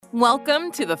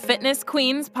Welcome to the Fitness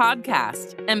Queens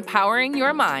podcast, empowering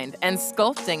your mind and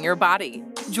sculpting your body.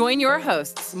 Join your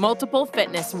hosts, multiple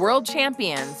fitness world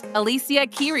champions, Alicia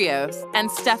Kyrgios and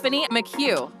Stephanie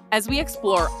McHugh, as we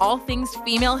explore all things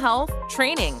female health,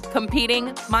 training, competing,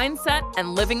 mindset,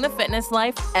 and living the fitness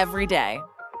life every day.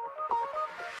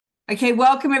 Okay,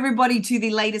 welcome everybody to the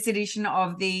latest edition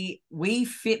of the We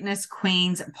Fitness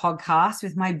Queens podcast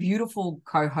with my beautiful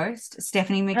co-host,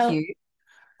 Stephanie McHugh.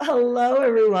 Hello,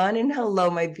 everyone, and hello,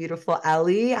 my beautiful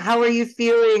Ali. How are you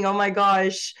feeling? Oh my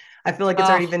gosh, I feel like it's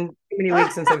already been too many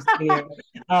weeks since I've seen you.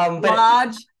 But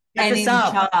large and in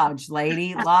charge,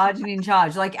 lady. Large and in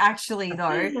charge. Like, actually,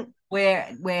 though,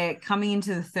 we're coming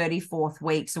into the 34th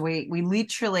week, so we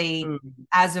literally,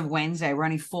 as of Wednesday, we're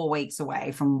only 4 weeks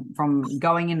away from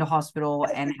going into hospital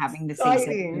and having the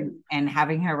C-section and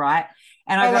having her, right.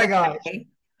 And oh my gosh,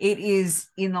 it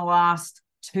is in the last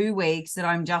 2 weeks that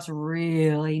I'm just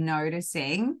really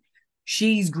noticing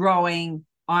she's growing,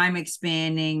 I'm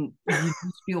expanding, you just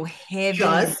feel heavy,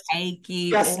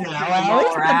 achy, all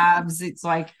your abs. It's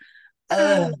like,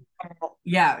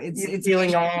 yeah, it's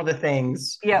feeling all the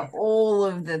things. Yeah, all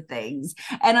of the things.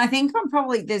 And I think I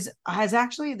was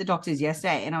actually at the doctor's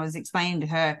yesterday and I was explaining to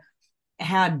her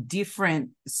how different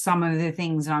some of the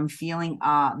things I'm feeling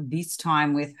are this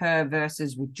time with her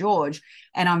versus with George.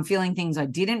 And I'm feeling things I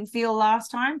didn't feel last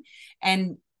time.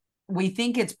 And we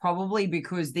think it's probably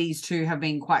because these two have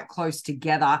been quite close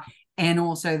together and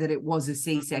also that it was a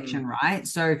C-section, right?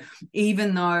 So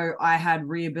even though I had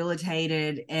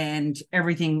rehabilitated and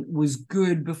everything was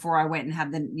good before I went and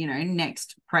had the,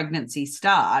 next pregnancy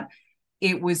start,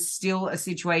 it was still a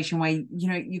situation where,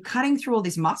 you're cutting through all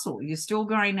this muscle. You're still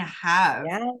going to have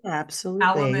absolutely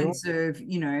elements of,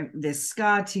 there's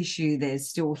scar tissue, there's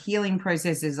still healing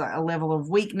processes, a level of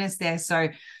weakness there. So,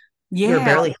 yeah. You're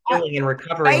barely healing and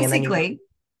recovering. Basically,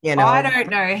 I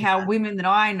don't know how women that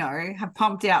I know have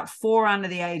pumped out 4 under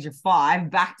the age of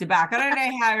 5 back to back. I don't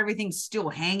know how everything's still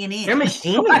hanging in. They're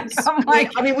machines.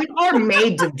 We are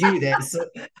made to do this.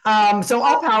 So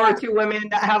all power to women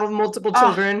that have multiple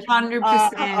children.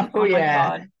 100%. Oh yeah.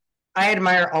 God. I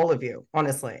admire all of you,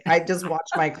 honestly. I just watch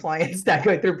my clients that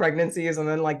go through pregnancies and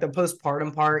then like the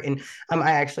postpartum part. And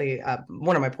I actually,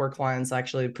 one of my poor clients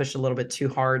actually pushed a little bit too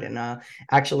hard and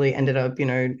actually ended up,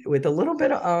 with a little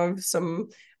bit of some,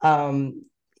 like how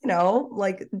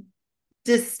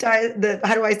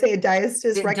do I say it?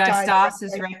 Diastasis recti.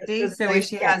 Diastasis recti. So where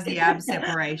she has the ab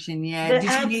separation. Yeah.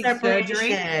 Did she need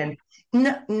surgery?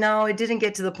 No, it didn't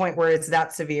get to the point where it's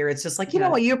that severe. It's just like,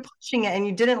 what, you're pushing it and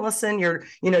you didn't listen. You're,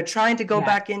 trying to go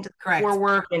back into core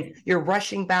work and you're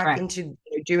rushing back into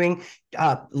doing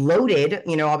loaded,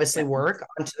 obviously work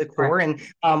onto the core. And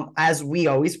as we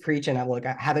always preach, and I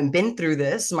haven't been through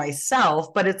this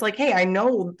myself, but it's like, hey, I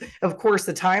know, of course,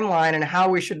 the timeline and how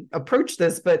we should approach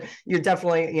this, but you're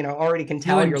definitely, already can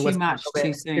tell you're too much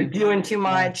too soon. You're doing too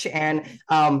much. And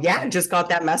just got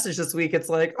that message this week. It's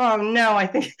like, oh no, I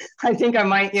think I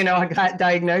might, I got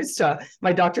diagnosed.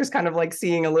 My doctor's kind of like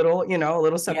seeing a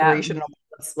little separation. Yeah.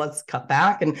 Let's cut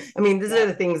back. And I mean, these are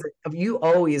the things that you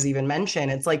always even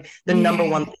mention. It's like the number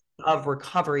one thing of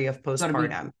recovery of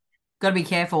postpartum. Got to be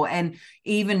careful. And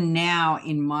even now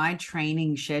in my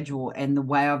training schedule and the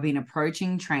way I've been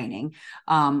approaching training,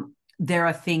 there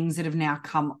are things that have now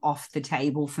come off the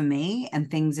table for me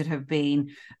and things that have been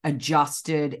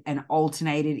adjusted and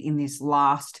alternated in this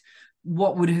last,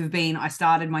 what would have been, I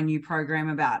started my new program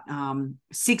about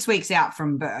 6 weeks out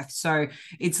from birth. So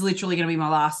it's literally going to be my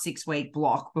last 6-week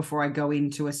block before I go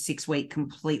into a 6-week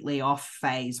completely off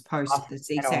phase post the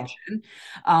C-section.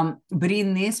 But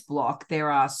in this block,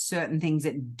 there are certain things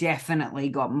that definitely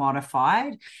got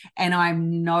modified and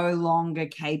I'm no longer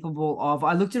capable of,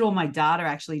 I looked at all my data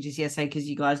actually just yesterday, because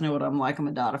you guys know what I'm like, I'm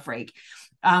a data freak.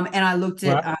 And I looked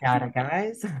at data,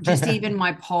 guys. just even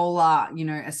my polar,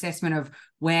 assessment of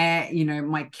where,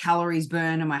 my calories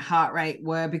burned and my heart rate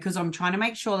were, because I'm trying to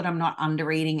make sure that I'm not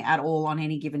under eating at all on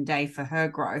any given day for her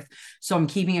growth. So I'm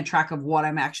keeping a track of what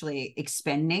I'm actually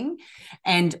expending.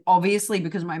 And obviously,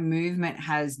 because my movement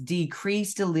has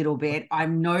decreased a little bit,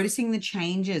 I'm noticing the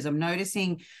changes. I'm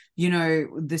noticing,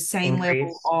 the same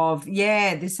level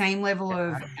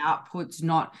of output's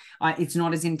not, it's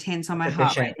not as intense on my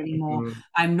heart rate anymore.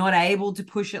 I'm not able to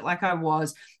push it like I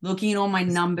was. Looking at all my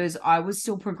numbers, I was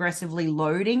still progressively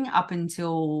loading up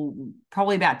until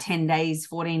probably about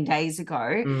 14 days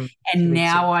ago. And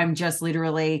now I'm just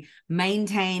literally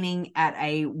maintaining at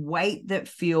a weight that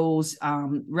feels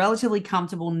relatively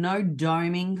comfortable, no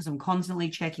doming, because I'm constantly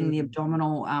checking the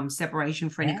abdominal separation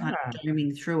for any kind of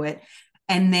doming through it.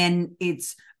 And then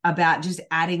it's about just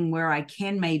adding where I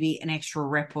can maybe an extra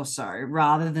rep or so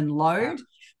rather than load.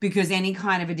 because any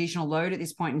kind of additional load at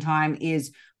this point in time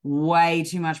is way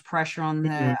too much pressure on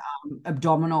the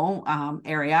abdominal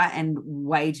area and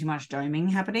way too much doming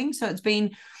happening. So it's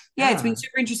been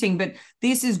super interesting. But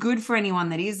this is good for anyone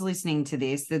that is listening to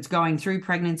this, that's going through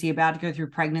pregnancy, about to go through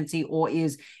pregnancy, or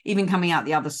is even coming out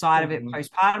the other side of it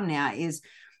postpartum now, is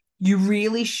you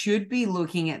really should be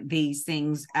looking at these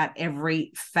things at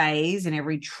every phase and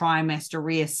every trimester,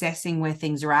 reassessing where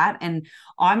things are at. And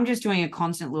I'm just doing a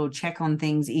constant little check on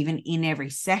things, even in every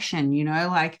session, you know,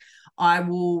 like I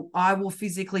will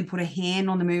physically put a hand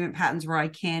on the movement patterns where I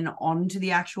can onto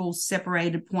the actual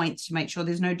separated points to make sure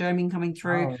there's no doming coming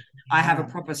through. I have a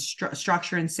proper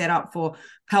structure and setup for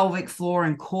pelvic floor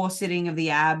and corseting of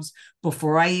the abs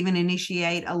before I even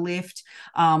initiate a lift.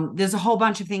 There's a whole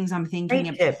bunch of things I'm thinking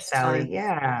about. Tips, Sally.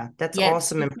 That's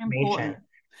awesome information.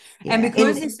 And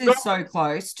because this is so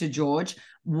close to George,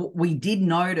 what we did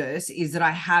notice is that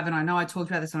I have, and I know I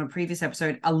talked about this on a previous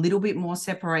episode, a little bit more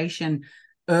separation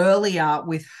earlier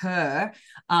with her,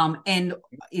 and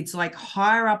it's like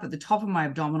higher up at the top of my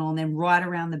abdominal and then right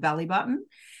around the belly button.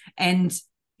 And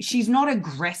she's not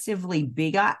aggressively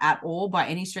bigger at all by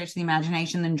any stretch of the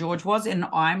imagination than George was, and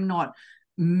I'm not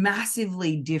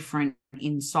massively different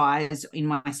in size in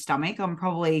my stomach. I'm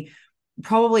probably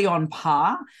on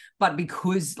par, but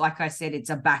because, like I said,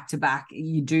 it's a back-to-back,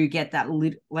 you do get that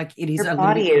like it is your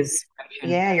body is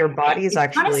your body is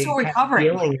actually kind of still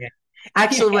recovering. Feeling it.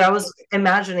 Actually, what I was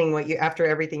imagining, after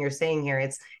everything you're saying here,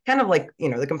 it's kind of like,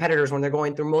 the competitors when they're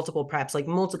going through multiple preps, like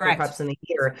multiple preps in a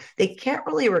year, they can't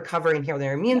really recover in here.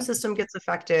 Their immune system gets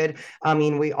affected. I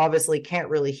mean, we obviously can't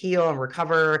really heal and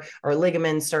recover. Our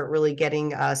ligaments start really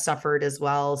getting suffered as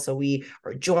well. So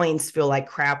our joints feel like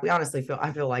crap. I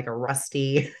feel like a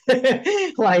rusty,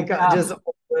 just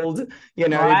old,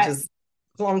 just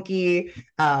clunky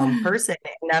person,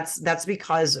 and that's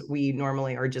because we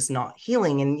normally are just not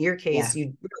healing. In your case,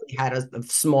 you really had a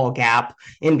small gap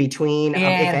in between. If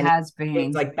it has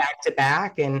been like back to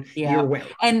back, and you're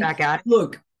back at it.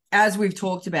 Look, as we've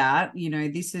talked about,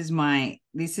 this is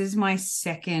my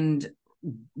second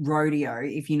rodeo,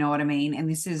 if you know what I mean, and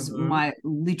this is my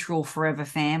literal forever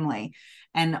family.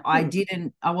 And I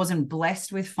wasn't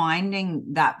blessed with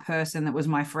finding that person that was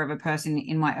my forever person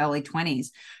in my early 20s.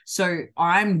 So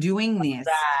I'm doing this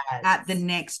at the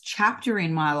next chapter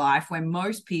in my life, where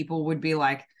most people would be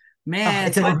like, man, I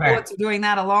thought doing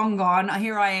that a long gone.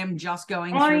 Here I am just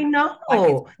going through. I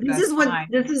know. This is what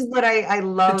I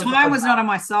love. The time was not on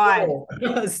my side.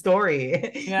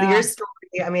 Story. Your story.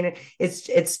 I mean,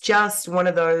 it's just one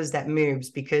of those that moves,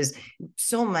 because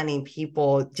so many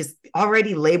people just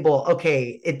already label,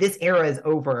 okay, this era is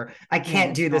over. I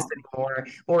can't do this anymore.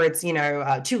 Or it's,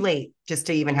 too late just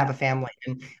to even have a family,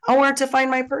 or to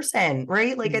find my person,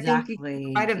 right? Like, I think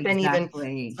it might have been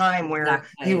even time where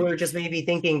you were just maybe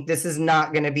thinking, this is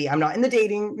not going to be, I'm not in the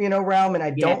dating, realm, and I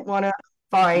don't want to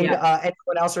find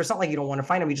anyone else. Or it's not like you don't want to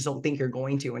find them, you just don't think you're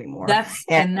going to anymore. That's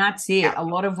it. A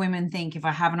lot of women think, if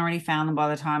I haven't already found them by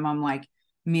the time I'm like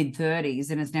mid-30s,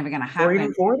 and it's never going to happen. Or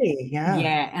even 40,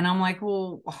 and I'm like,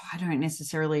 well, I don't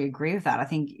necessarily agree with that. I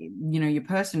think, your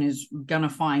person is going to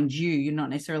find you. You're not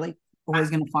necessarily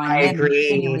always going to find them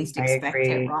when you least expect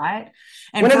it, right?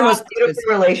 And one of the most beautiful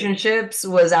relationships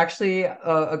was actually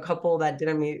a couple that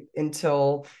didn't meet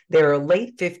until their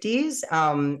late 50s,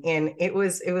 and it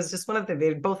was just one of the,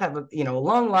 they both have a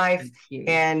long life,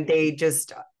 and they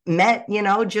just met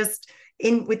just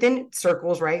within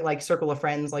circles, right? Like circle of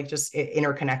friends, like just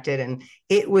interconnected. And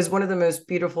it was one of the most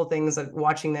beautiful things, like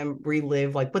watching them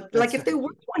relive, if they were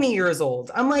 20 years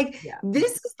old, I'm like,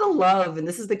 this is the love. And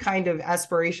this is the kind of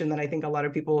aspiration that I think a lot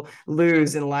of people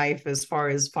lose in life, as far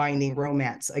as finding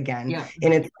romance again.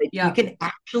 And it's like, you can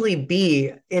actually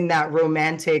be in that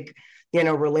romantic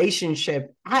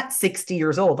relationship at 60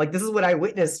 years old. Like, this is what I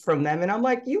witnessed from them. And I'm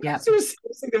like, you guys are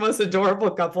seriously the most adorable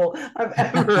couple I've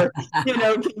ever,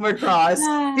 came across,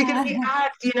 because they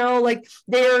act, like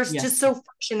they're just so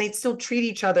fresh, and they still treat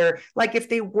each other like if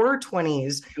they were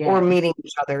 20s or meeting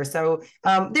each other. So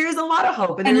there's a lot of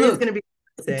hope, and there is going to be.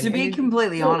 To be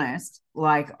completely honest,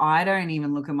 like, I don't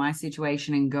even look at my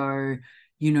situation and go,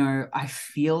 I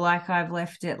feel like I've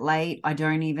left it late. I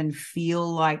don't even feel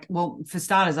like, well, for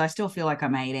starters, I still feel like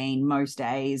I'm 18 most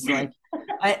days. Like,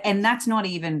 and that's not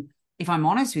even, if I'm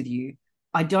honest with you,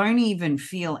 I don't even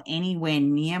feel anywhere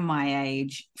near my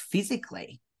age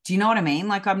physically. Do you know what I mean?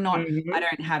 Like, I'm not, I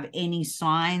don't have any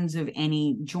signs of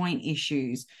any joint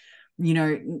issues.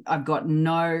 I've got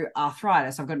no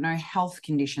arthritis. I've got no health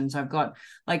conditions. I've got,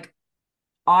 like,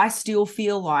 I still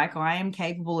feel like I am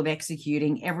capable of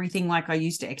executing everything like I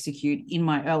used to execute in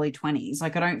my early 20s.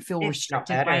 Like, I don't feel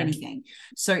restricted by anything.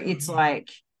 So it's like,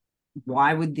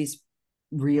 why would this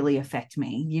really affect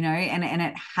me, you know? And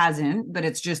it hasn't, but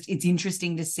it's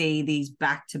interesting to see these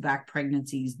back-to-back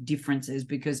pregnancies differences,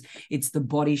 because it's the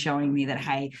body showing me that,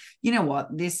 hey, you know what,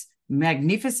 this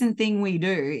magnificent thing we do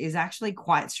is actually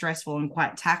quite stressful and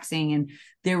quite taxing, and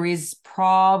there is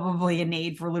probably a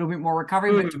need for a little bit more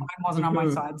recovery, but time wasn't on my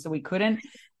side, so we couldn't.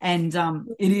 And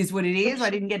it is what it is. I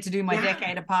didn't get to do my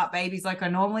decade apart babies like I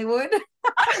normally would.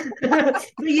 But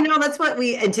you know, that's what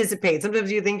we anticipate.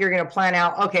 Sometimes you think you're going to plan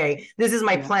out, okay, this is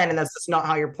my plan, and that's just not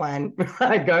how your plan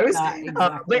goes. Exactly.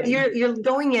 But you're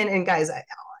going in, and guys,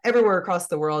 everywhere across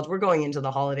the world, we're going into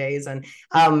the holidays, and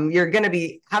you're going to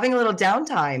be having a little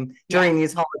downtime during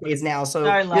these holidays now. So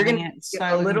you're going to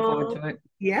so a little to it.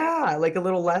 Yeah, like a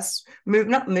little less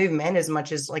not movement as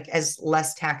much as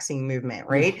less taxing movement,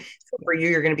 right? So for you,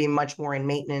 you're going to be much more in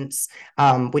maintenance,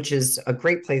 which is a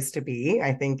great place to be.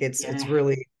 I think it's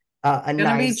really a nice.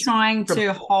 Going to be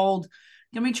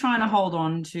trying to hold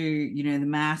on to, you know, the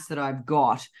mass that I've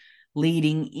got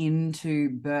leading into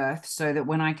birth, so that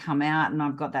when I come out and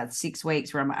I've got that 6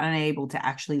 weeks where I'm unable to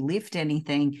actually lift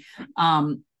anything,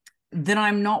 then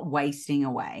I'm not wasting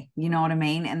away, you know what I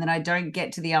mean? And then I don't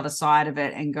get to the other side of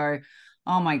it and go,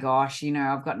 oh my gosh, you know,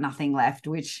 I've got nothing left,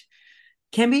 which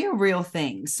can be a real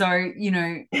thing. So, you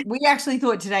know, we actually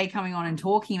thought today coming on and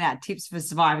talking about tips for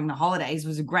surviving the holidays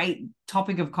was a great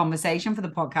topic of conversation for the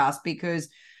podcast, because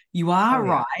you are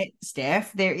right,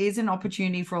 Steph. There is an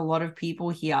opportunity for a lot of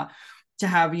people here to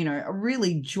have, you know, a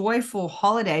really joyful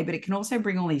holiday, but it can also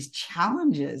bring all these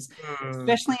challenges,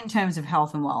 especially in terms of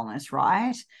health and wellness,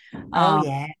 right? All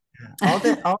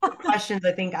the questions,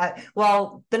 I think,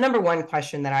 the number one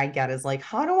question that I get is like,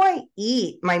 how do I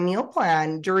eat my meal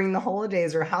plan during the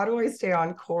holidays, or how do I stay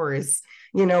on course,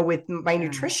 you know, with my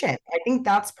nutrition? I think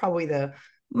that's probably the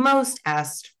most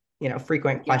asked, you know,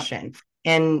 frequent question.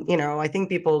 And, you know, I think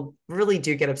people really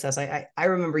do get obsessed. I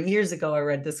remember years ago, I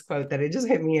read this quote that it just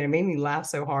hit me, and it made me laugh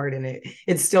so hard. And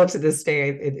it's still to this day,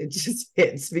 it just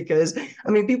hits, because, I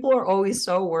mean, people are always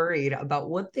so worried about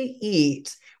what they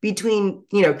eat between,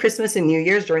 you know, Christmas and New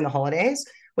Year's during the holidays,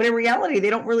 when in reality,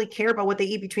 they don't really care about what they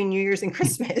eat between New Year's and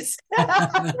Christmas.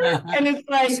 And it's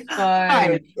like,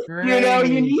 you know,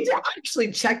 you need to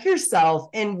actually check yourself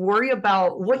and worry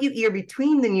about what you eat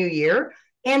between the New Year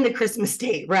and the Christmas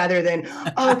date, rather than,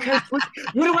 what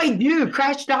do I do?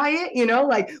 Crash diet? You know,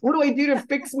 like, what do I do to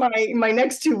fix my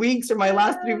next 2 weeks or my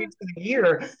last 3 weeks of the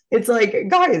year? It's like,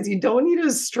 guys, you don't need to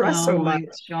stress so much.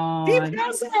 Be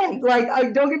present.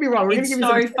 Like, don't get me wrong. It's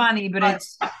so funny, but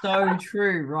it's so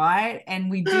true, right?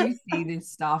 And we do see this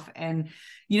stuff. And,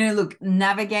 you know, look,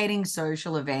 navigating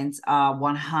social events are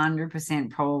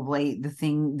 100% probably the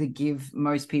thing that give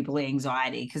most people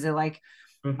anxiety, because they're like,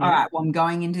 all right, well, I'm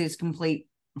going into this complete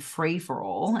free for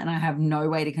all and I have no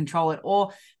way to control it.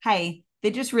 Or, hey,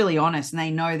 they're just really honest, and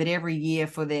they know that every year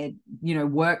for their, you know,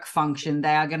 work function,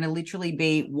 they are going to literally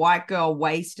be white girl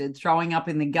wasted, throwing up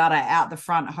in the gutter out the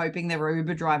front, hoping their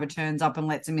Uber driver turns up and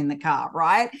lets them in the car,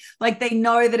 right? Like, they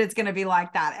know that it's going to be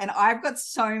like that. And I've got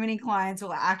so many clients who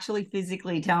will actually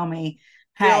physically tell me,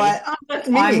 hey, you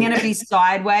know, I'm going to be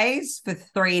sideways for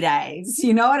 3 days.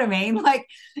 You know what I mean? Like,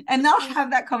 and they'll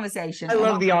have that conversation. I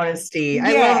love the honesty. Yeah,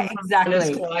 I love exactly.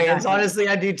 Honest clients. Exactly. Honestly,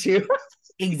 I do too.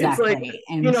 Exactly. It's like,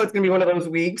 and, you know, it's going to be one of those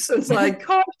weeks. It's like,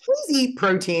 oh, please eat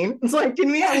protein. It's like,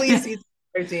 can we at least eat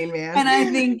protein, man? And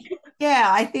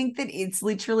I think that it's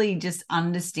literally just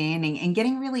understanding and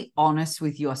getting really honest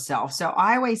with yourself. So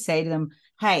I always say to them,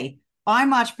 hey, I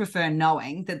much prefer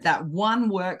knowing that one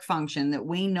work function that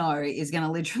we know is going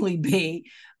to literally be,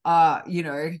 you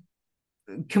know,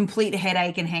 complete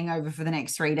headache and hangover for the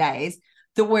next 3 days,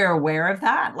 that we're aware of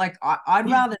that. Like, I'd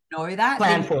rather know that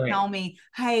than tell me,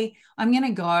 hey, I'm going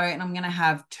to go and I'm going to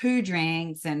have 2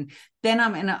 drinks and then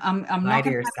I'm not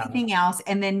going to have anything else.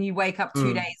 And then you wake up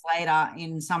 2 days later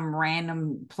in some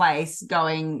random place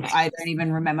going, I don't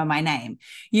even remember my name.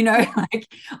 You know, like,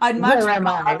 I'd much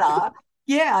rather...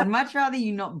 Yeah, I'd much rather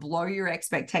you not blow your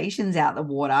expectations out the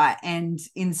water and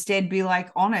instead be like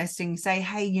honest and say,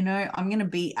 hey, you know, I'm going to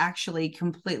be actually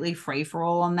completely free for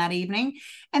all on that evening.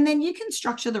 And then you can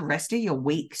structure the rest of your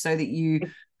week so that you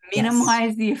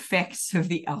minimize the effects of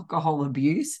the alcohol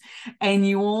abuse and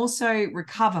you also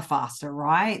recover faster,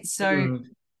 right? So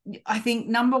I think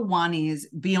number one is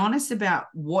be honest about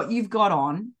what you've got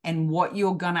on and what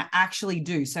you're going to actually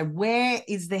do. So where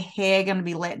is the hair going to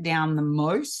be let down the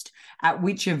most, at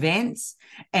which events,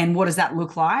 and what does that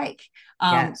look like?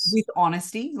 With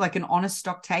honesty, like an honest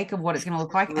stock take of what it's going to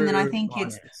look like. And then I think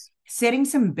it's setting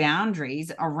some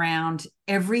boundaries around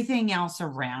everything else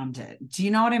around it. Do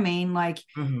you know what I mean? Like,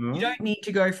 you don't need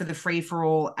to go for the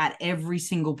free-for-all at every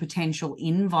single potential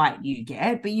invite you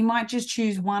get, but you might just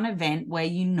choose one event where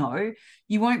you know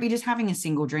you won't be just having a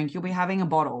single drink, you'll be having a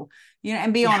bottle, you know,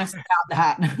 and be honest about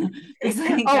that. Because I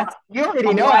think you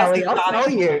already know, Ali. I'll tell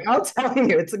you,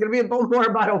 it's going to be a bit more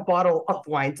about a bottle of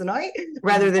wine tonight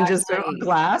rather than just a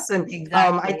glass. And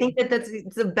I think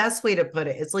it's the best way to put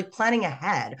it. It's like planning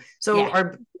ahead. So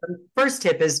our first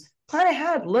tip is plan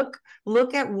ahead.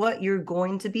 Look at what you're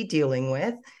going to be dealing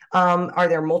with. Are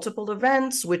there multiple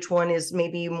events? Which one is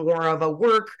maybe more of a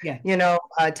work,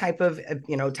 type of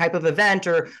event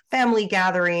or family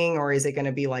gathering, or is it going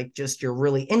to be like just your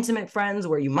really intimate friends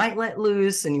where you might let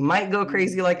loose and you might go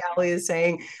crazy, like Ali is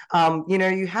saying?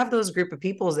 You have those group of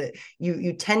people that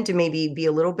you tend to maybe be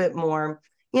a little bit more,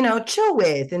 chill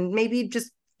with, and maybe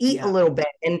just eat a little bit,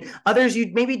 and others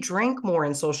you'd maybe drink more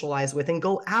and socialize with and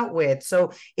go out with.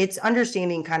 So it's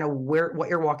understanding kind of what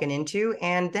you're walking into,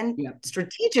 and then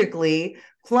strategically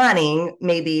planning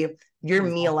maybe your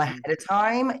meal ahead of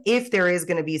time. If there is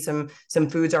going to be some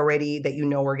foods already that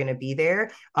are going to be there,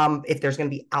 if there's going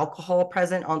to be alcohol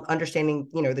present, on understanding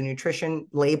the nutrition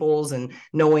labels and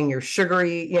knowing your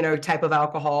sugary type of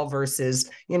alcohol versus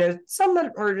some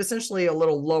that are essentially a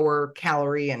little lower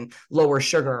calorie and lower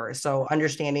sugar. So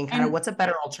understanding kind of what's a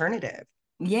better alternative.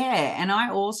 And I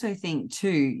also think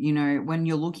too, when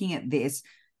you're looking at this,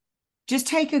 just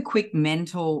take a quick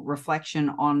mental reflection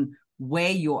on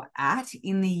where you're at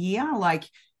in the year. Like,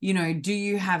 do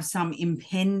you have some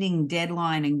impending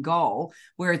deadline and goal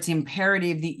where it's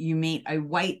imperative that you meet a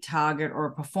weight target or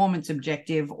a performance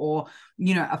objective or,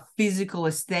 a physical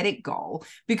aesthetic goal?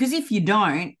 Because if you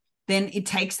don't, then it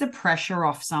takes the pressure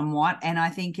off somewhat. And I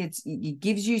think it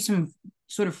gives you some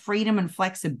sort of freedom and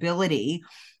flexibility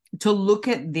to look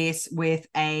at this with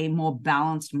a more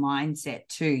balanced mindset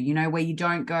too, where you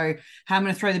don't go, I'm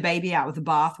going to throw the baby out with the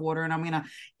bathwater and I'm going to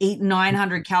eat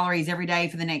 900 calories every day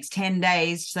for the next 10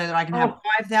 days so that I can have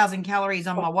 5,000 calories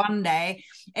on my one day,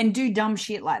 and do dumb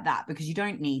shit like that, because you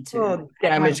don't need to.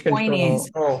 Damage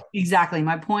control. Exactly.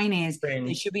 My point is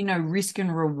there should be no risk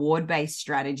and reward based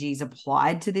strategies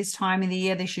applied to this time of the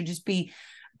year. There should just be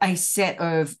a set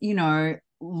of,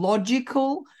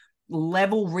 logical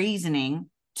level reasoning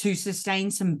to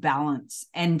sustain some balance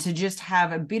and to just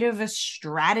have a bit of a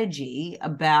strategy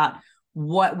about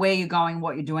where you're going,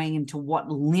 what you're doing, and to what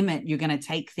limit you're going to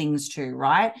take things to,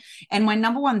 right? And my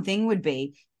number one thing would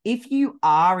be, if you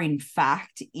are in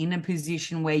fact in a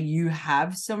position where you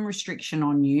have some restriction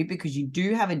on you because you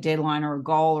do have a deadline or a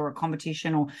goal or a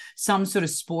competition or some sort of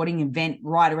sporting event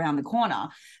right around the corner,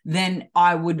 then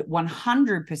I would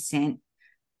 100%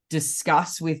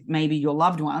 discuss with maybe your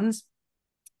loved ones,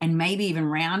 and maybe even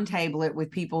round table it with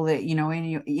people that,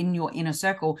 in your inner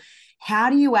circle.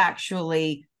 How do you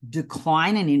actually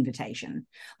decline an invitation?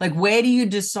 Like, where do you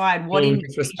decide what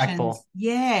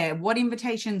what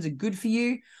invitations are good for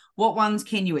you? What ones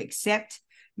can you accept?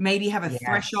 Maybe have a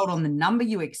threshold on the number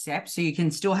you accept, so you can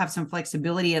still have some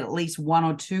flexibility at least 1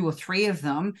 or 2 or 3 of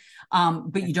them,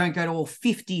 but you don't go to all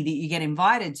 50 that you get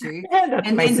invited to.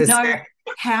 And then know,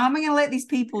 how am I going to let these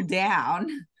people down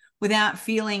without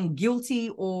feeling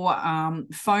guilty or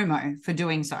FOMO for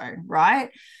doing so, right?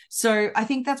 So I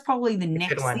think that's probably the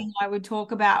next thing I would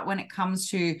talk about when it comes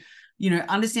to,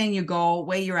 understanding your goal,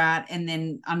 where you're at, and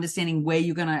then understanding where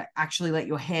you're going to actually let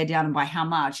your hair down and by how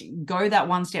much. Go that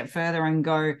one step further and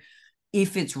go,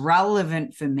 if it's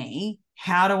relevant for me,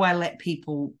 how do I let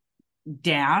people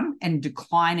down and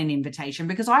decline an invitation?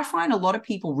 Because I find a lot of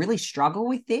people really struggle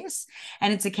with this,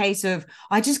 and it's a case of,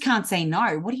 I just can't say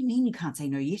no. What do you mean you can't say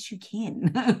no? Yes, you can.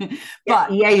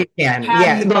 But you can.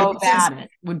 How do you go about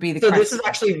it would be the question. This is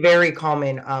actually very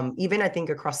common, even I think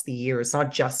across the year. It's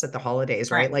not just at the holidays,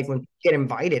 right? Like when you get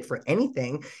invited for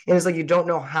anything, and it's like you don't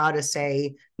know how to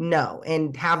say no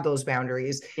and have those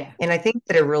boundaries. And I think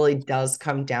that it really does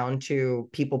come down to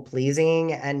people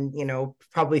pleasing and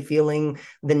probably feeling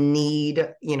the need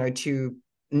to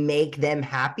make them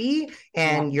happy,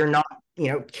 and you're not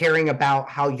caring about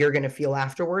how you're going to feel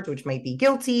afterwards, which might be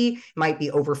guilty, might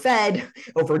be overfed,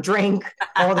 overdrink,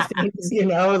 all the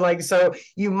things, so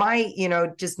you might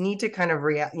just need to kind of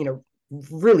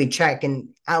really check. And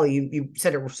Ali, you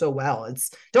said it so well.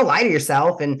 It's, don't lie to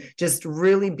yourself, and just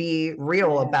really be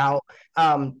real about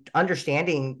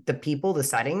understanding the people, the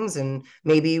settings, and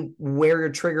maybe where your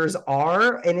triggers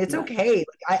are. And it's okay.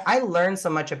 I learned so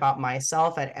much about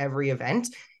myself at every event,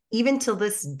 even till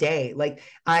this day.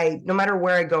 No matter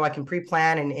where I go, I can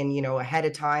pre-plan and ahead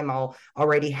of time, I'll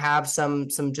already have some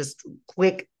just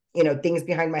quick things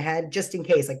behind my head, just in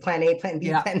case, like plan A, plan B,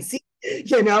 plan C.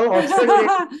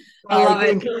 Alternative. I love it.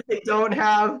 In case they don't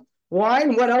have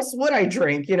wine, what else would I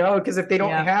drink? Because if they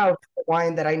don't have the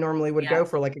wine that I normally would go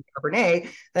for, like a Cabernet,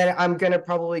 then I'm going to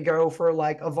probably go for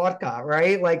like a vodka,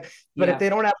 right? Like, but if they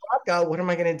don't have vodka, what am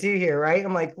I going to do here, right?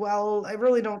 I'm like, well, I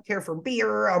really don't care for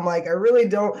beer. I'm like, I really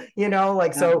don't,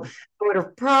 so I would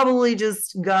have probably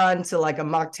just gone to like a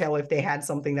mocktail if they had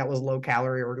something that was low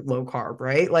calorie or low carb,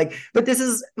 right? Like, but this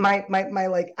is my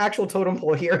like actual totem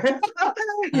pole here,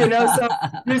 so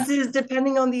this is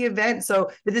depending on the event. So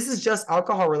this is just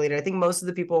alcohol related. I think most of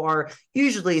the people are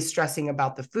usually stressing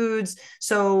about the foods.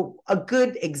 So a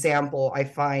good example I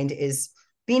find is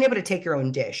being able to take your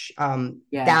own dish.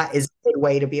 That is a good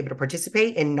way to be able to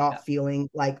participate and not feeling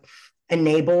like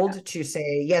enabled to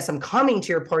say, yes, I'm coming to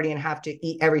your party and have to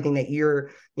eat everything that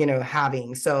you're,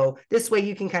 having. So this way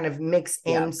you can kind of mix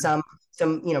in some,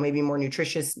 maybe more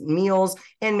nutritious meals,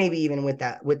 and maybe even with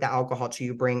the alcohol too,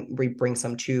 you bring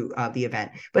some to the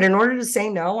event. But in order to say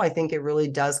no, I think it really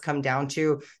does come down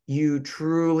to you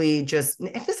truly just,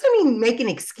 it doesn't mean make an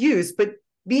excuse, but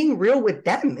being real with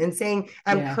them and saying,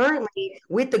 I'm currently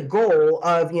with the goal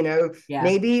of,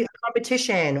 maybe a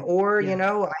competition, or,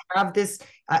 I have this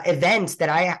event that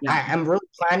I am really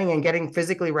planning and getting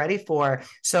physically ready for.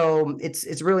 So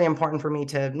it's really important for me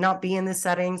to not be in this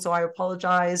setting. So I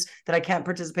apologize that I can't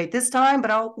participate this time,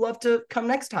 but I'll love to come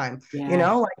next time.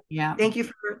 Thank you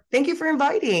for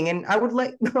inviting. And I would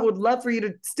love for you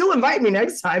to still invite me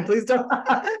next time. Please don't,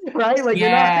 right? Like, you're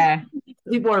not,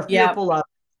 people are fearful of,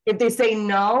 if they say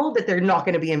no, that they're not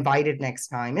going to be invited next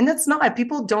time. And that's not,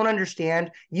 people don't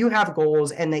understand you have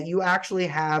goals and that you actually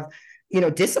have,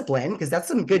 discipline, because that's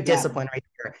some good discipline right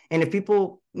there. And if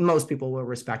most people will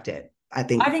respect it. I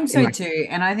think so too.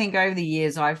 And I think over the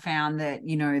years, I've found that,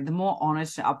 the more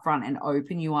honest, upfront and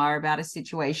open you are about a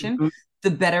situation, the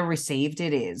better received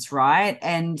it is. Right.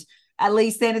 And at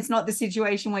least then it's not the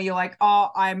situation where you're like, oh,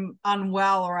 I'm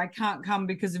unwell or I can't come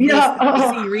because of this. You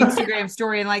see your Instagram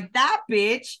story and like, that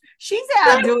bitch, she's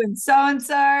out doing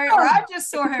so-and-so, or I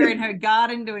just saw her in her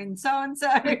garden doing so-and-so.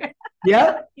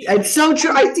 Yeah, it's so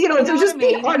true.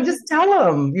 Just tell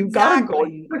them you've got to go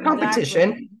to the competition.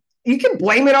 Exactly. You can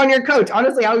blame it on your coach.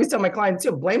 Honestly, I always tell my clients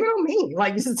too, blame it on me.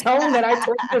 Like, just tell them that I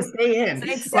told you to stay in.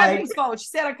 It's Stephanie's fault. She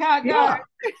said I can't go.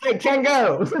 I can't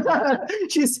go.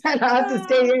 She said I have to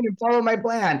stay in and follow my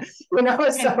plan.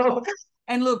 So.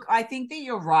 And look, I think that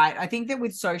you're right. I think that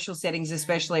with social settings,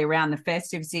 especially around the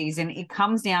festive season, it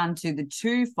comes down to the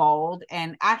twofold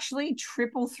and actually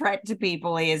triple threat to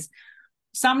people is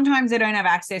sometimes they don't have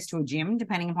access to a gym,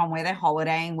 depending upon where they're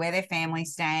holidaying, where their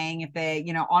family's staying, if they're,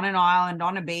 on an island,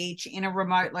 on a beach, in a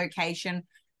remote location.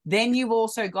 Then you've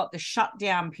also got the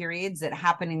shutdown periods that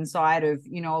happen inside of,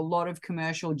 a lot of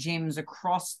commercial gyms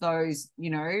across those,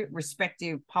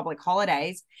 respective public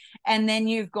holidays. And then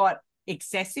you've got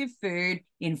excessive food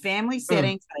in family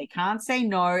settings. They can't say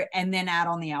no, and then add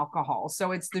on the alcohol.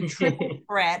 So it's the triple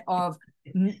threat of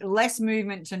less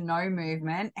movement to no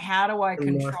movement. How do I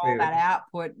control that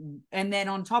output? And then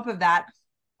on top of that,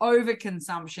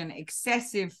 overconsumption,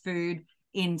 excessive food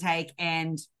intake,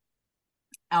 and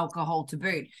alcohol to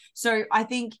boot. So I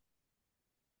think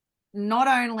not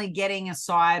only getting a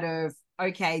side of,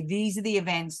 okay, these are the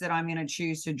events that I'm going to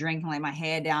choose to drink and lay my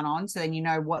hair down on, so then you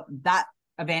know what that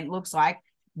event looks like,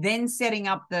 then setting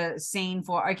up the scene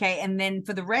for, okay, and then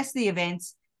for the rest of the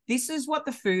events, this is what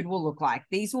the food will look like.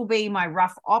 These will be my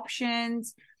rough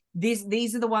options.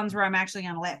 These are the ones where I'm actually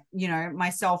going to let,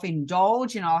 myself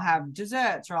indulge, and I'll have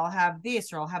desserts, or I'll have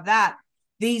this, or I'll have that.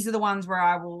 These are the ones where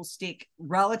I will stick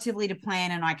relatively to plan,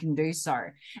 and I can do so.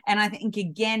 And I think,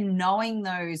 again, knowing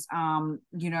those,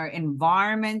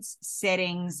 environments,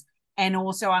 settings, and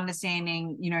also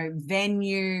understanding,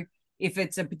 venue, if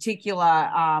it's a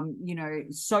particular,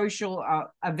 social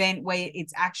event where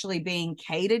it's actually being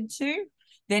catered to,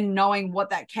 then knowing what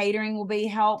that catering will be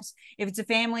helps. If it's a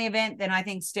family event, then I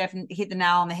think Steph hit the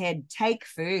nail on the head. Take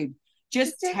food.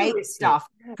 Just take stuff.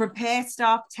 Prepare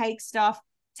stuff. Take stuff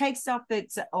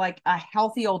that's like a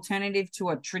healthy alternative to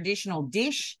a traditional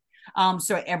dish,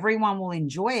 so everyone will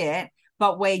enjoy it,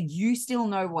 but where you still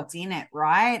know what's in it,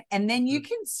 right? And then you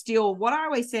can still, what I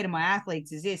always say to my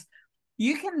athletes is this,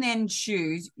 you can then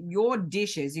choose your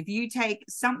dishes. If you take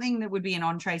something that would be an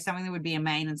entree, something that would be a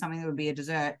main, and something that would be a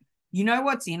dessert, you know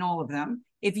what's in all of them.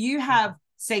 If you have,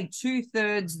 say,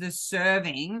 2/3 the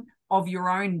serving of your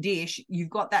own dish, you've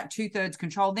got that 2/3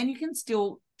 control, then you can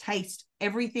still taste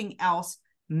everything else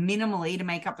minimally to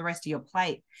make up the rest of your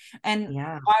plate. And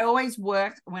I always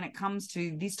work, when it comes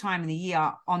to this time of the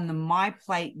year, on the My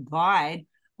Plate guide,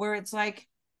 where it's like,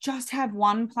 just have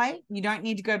one plate. You don't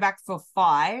need to go back for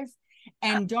 5.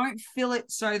 and don't fill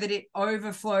it so that it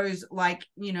overflows, like,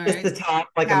 just the top,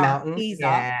 like a mountain.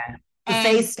 Yeah.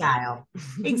 Buffet style.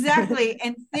 Exactly.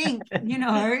 And think,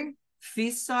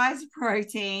 fist size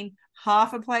protein,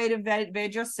 half a plate of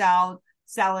veg or salad,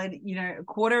 a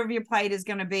quarter of your plate is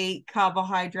going to be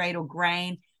carbohydrate or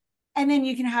grain. And then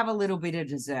you can have a little bit of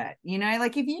dessert,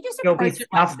 like if you just approach it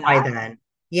like that, by then.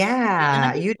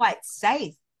 Yeah. You're quite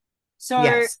safe. So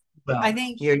yes, I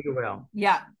think you will.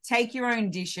 Yeah. Take your own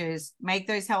dishes, make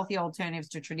those healthy alternatives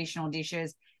to traditional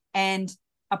dishes, and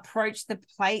approach the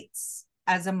plates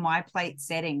as a my plate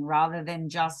setting rather than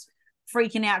just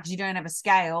freaking out because you don't have a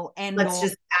scale. And let's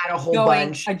just add a whole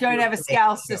bunch. I don't have a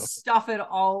scale, so stuff it.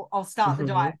 I'll start the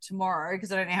diet tomorrow,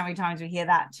 because I don't know how many times we hear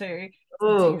that too.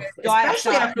 Oh,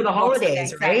 especially after the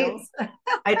holidays, right?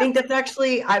 I think that's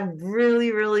actually, I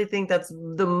really, really think that's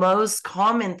the most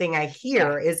common thing I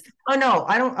hear is, oh no,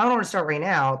 I don't want to start right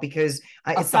now because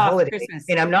it's the holidays Christmas.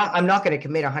 And I'm not going to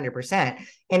commit 100%.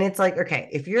 And it's like, okay,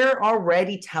 if you're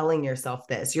already telling yourself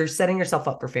this, you're setting yourself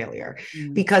up for failure.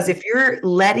 Because if you're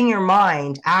letting your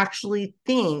mind actually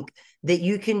think that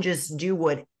you can just do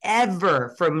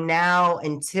whatever from now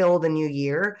until the new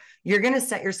year, you're going to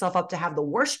set yourself up to have the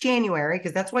worst January,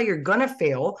 because that's why you're going to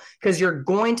fail, because you're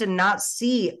going to not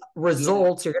see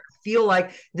results. You're going to feel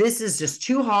like this is just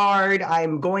too hard.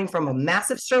 I'm going from a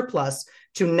massive surplus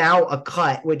to now a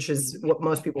cut, which is what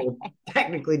most people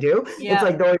technically do. It's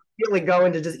like going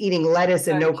into just eating lettuce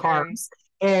and no carbs.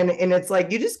 And it's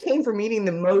like, you just came from eating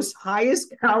the most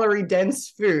highest calorie dense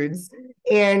foods,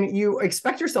 and you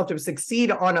expect yourself to succeed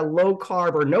on a low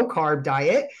carb or no carb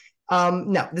diet.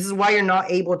 No, this is why you're not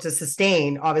able to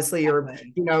sustain, obviously, your,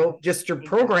 just your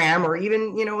program, or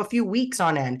even, a few weeks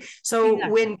on end. So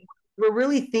when we're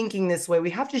really thinking this way, we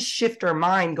have to shift our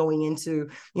mind going into,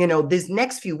 this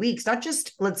next few weeks, not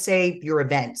just, let's say, your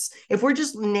events. If we're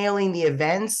just nailing the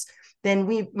events, then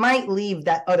we might leave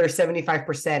that other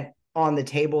 75% on the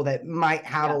table that might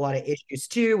have a lot of issues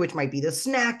too, which might be the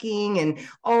snacking and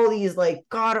all these, like,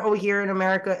 God, here in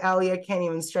America, Ali, I can't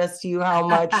even stress to you how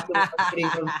much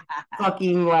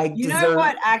fucking like dessert,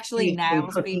 what actually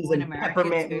nails people in America,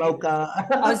 peppermint mocha.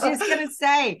 I was just gonna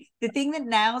say, the thing that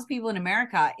nails people in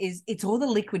America is it's all the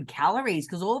liquid calories,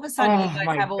 because all of a sudden you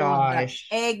guys have all of the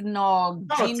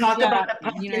eggnog, ginger, talk about the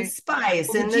pumpkin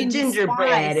spice and the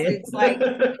gingerbread. It's like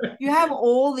you have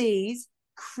all these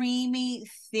creamy,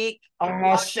 thick,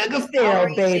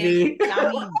 sugar-filled, baby,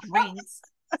 yummy drinks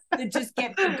that just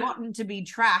get forgotten to be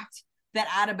tracked, that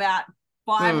add about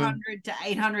 500 to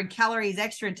 800 calories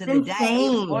extra to the day.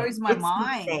 It blows my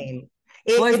mind.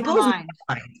 It blows my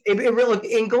mind. It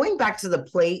really, and going back to the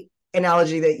plate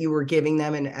analogy that you were giving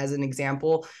them, and as an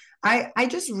example, I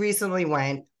just recently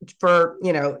went for,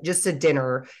 just a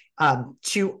dinner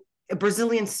to a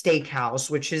Brazilian steakhouse,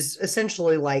 which is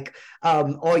essentially like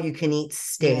all you can eat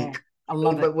steak. I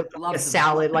love it. But with a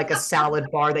salad, like a salad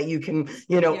bar that you can,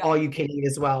 all you can eat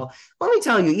as well. Let me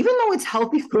tell you, even though it's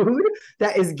healthy food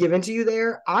that is given to you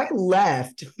there, I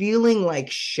left feeling like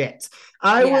shit.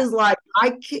 I was like,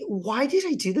 why did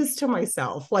I do this to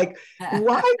myself? Like,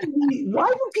 why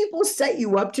do people set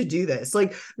you up to do this?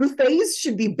 Like, buffets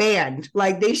should be banned.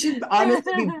 Like, they should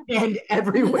honestly be banned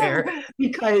everywhere,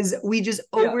 because we just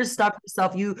overstuff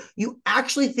yourself. You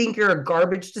actually think you're a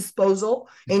garbage disposal,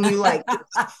 and you like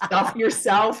stuff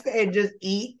yourself and just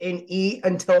eat and eat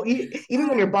until even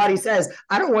when your body says,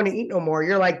 I don't want to eat no more,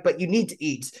 you're like, but you need to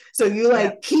eat. So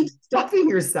you keep stuffing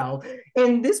yourself.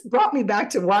 And this brought me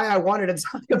back to why I wanted to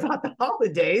talk about the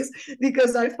holidays,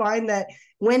 because I find that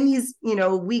when these,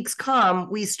 weeks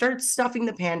come, we start stuffing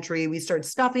the pantry, we start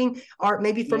stuffing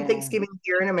maybe from Thanksgiving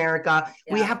here in America,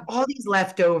 we have all these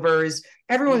leftovers.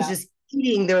 Everyone's just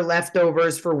eating their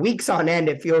leftovers for weeks on end,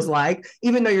 it feels like,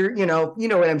 even though you're, you know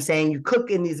what I'm saying, you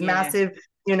cook in these massive,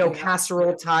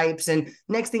 casserole types, and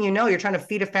next thing you know, you're trying to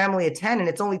feed a family of 10 and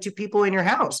it's only 2 people in your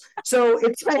house. So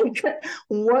it's like,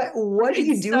 what are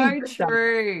you doing? So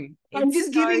true. I'm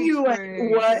just giving you like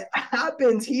what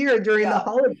happens here during the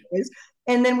holidays.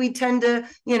 And then we tend to,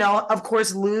 of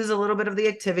course, lose a little bit of the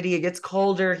activity. It gets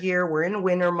colder here. We're in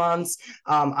winter months.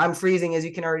 I'm freezing, as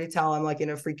you can already tell. I'm like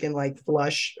in a freaking like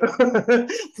flush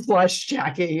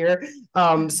jacket here.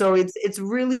 So it's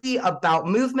really about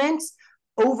movement,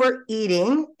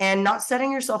 overeating, and not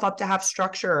setting yourself up to have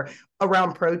structure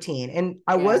around protein. And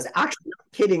I was actually not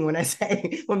kidding when I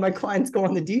say, when my clients go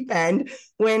on the deep end,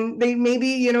 when they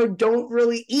maybe, don't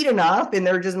really eat enough and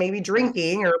they're just maybe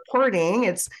drinking or partying,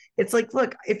 it's like,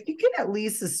 look, if you can at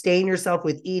least sustain yourself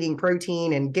with eating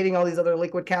protein and getting all these other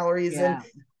liquid calories in, at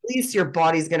least your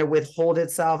body's going to withhold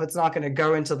itself. It's not going to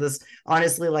go into this,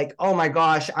 honestly, like, oh my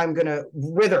gosh, I'm going to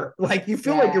wither. Like, you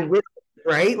feel like you're withering.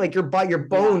 right? Like your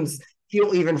bones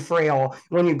feel even frail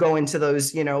when you go into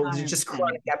those, you know, 100%. just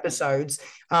chronic episodes.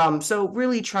 So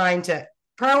really trying to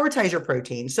prioritize your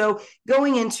protein. So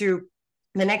going into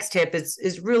the next tip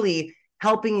is really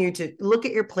helping you to look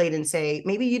at your plate and say,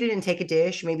 maybe you didn't take a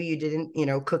dish, maybe you didn't, you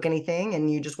know, cook anything,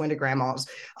 and you just went to grandma's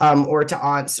or to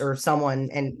aunts or someone,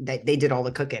 and they did all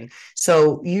the cooking.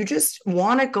 So you just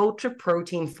want to go to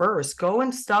protein first. Go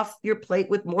and stuff your plate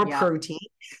with more protein.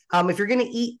 If you're going to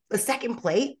eat a second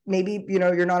plate, maybe, you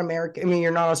know, you're not American. I mean,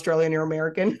 you're not Australian, you're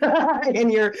American,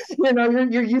 and you're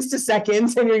used to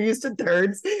seconds and you're used to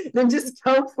thirds. Then just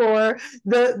go for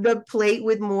the plate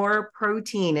with more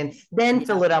protein, and then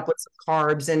fill it up with some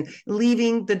carbs, and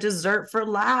leaving the dessert for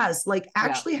last. Like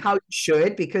actually how you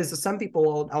should, because some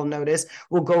people I'll notice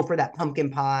will go for that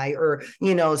pumpkin pie, or,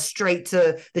 you know, straight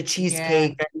to the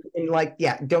cheesecake. And like,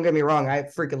 don't get me wrong, I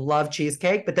freaking love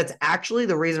cheesecake, but that's actually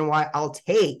the reason why I'll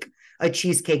take a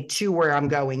cheesecake to where I'm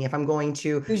going. If I'm going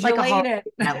to like a holiday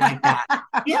like that.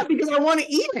 Because I want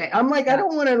to eat it. I'm like, I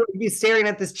don't want to be staring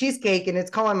at this cheesecake and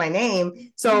it's calling my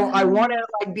name. So I want to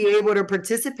like be able to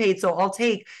participate. So I'll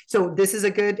take, so this is a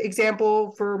good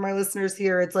example for my listeners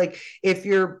here. It's like, if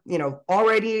you're, you know,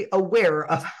 already aware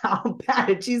of how bad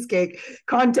a cheesecake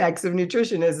context of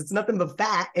nutrition is, it's nothing but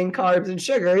fat and carbs and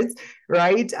sugars,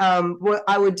 right? What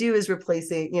I would do is replace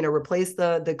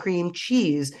the cream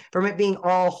cheese from it being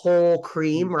all whole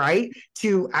cream, right,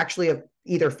 to actually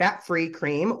either fat-free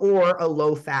cream or a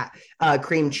low-fat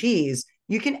cream cheese.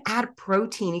 You can add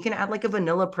protein. You can add like a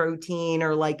vanilla protein,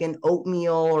 or like an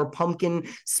oatmeal or pumpkin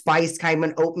spice kind of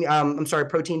an oatmeal,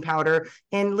 protein powder,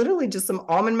 and literally just some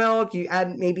almond milk. You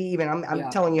add maybe even, I'm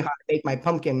telling you how to make my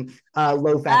pumpkin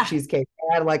low-fat cheesecake.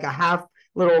 I add like a half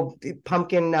little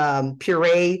pumpkin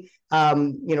puree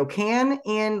can,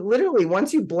 and literally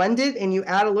once you blend it and you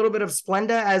add a little bit of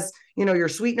Splenda as, you know, your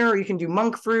sweetener, or you can do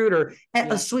monk fruit, or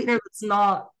a sweetener that's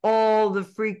not all the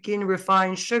freaking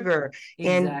refined sugar.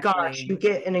 And gosh, you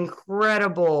get an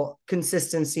incredible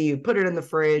consistency. You put it in the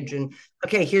fridge and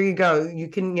okay, here you go. You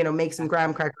can, you know, make some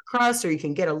graham cracker crust, or you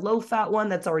can get a low fat one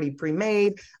that's already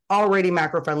pre-made, already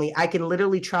macro friendly. I can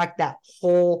literally track that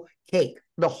whole cake,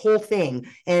 the whole thing.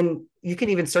 And you can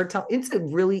even start it's a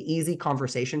really easy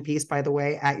conversation piece, by the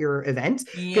way, at your event,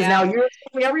 because now you're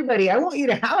telling everybody, I want you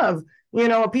to have, you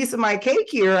know, a piece of my cake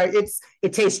here.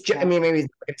 It tastes, I mean, maybe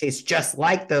it tastes just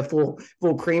like the full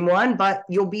cream one, but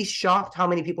you'll be shocked how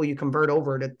many people you convert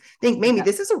over to think, maybe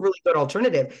this is a really good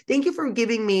alternative. Thank you for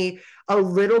giving me a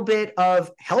little bit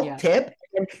of help tip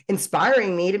and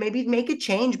inspiring me to maybe make a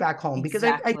change back home, because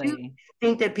I do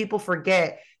think that people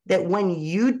forget that when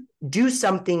you do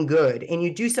something good and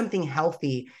you do something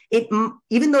healthy,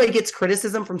 even though it gets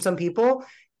criticism from some people,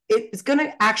 it's going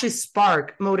to actually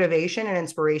spark motivation and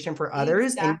inspiration for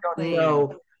others. And you don't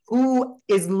know who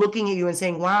is looking at you and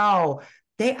saying, wow,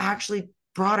 they actually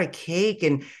brought a cake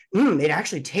and it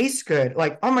actually tastes good.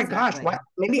 Like, oh my gosh,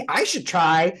 maybe I should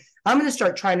try. I'm going to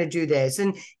start trying to do this.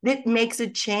 And it makes a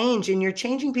change, and you're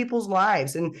changing people's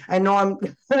lives. And I know I'm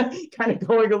kind of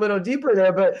going a little deeper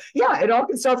there, but it all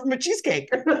can start from a cheesecake.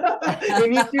 It's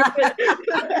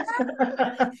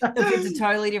a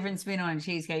totally different spin on a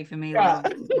cheesecake for me.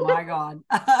 Like, my God.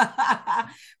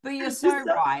 But you're so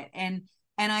right. And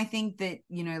I think that,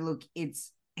 you know, look,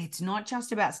 it's not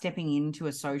just about stepping into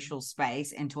a social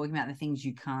space and talking about the things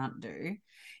you can't do.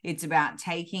 It's about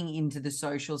taking into the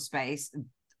social space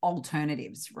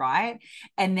alternatives, right?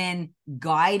 And then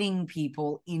guiding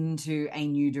people into a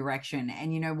new direction.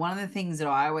 And, you know, one of the things that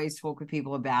I always talk with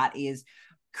people about is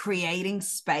creating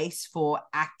space for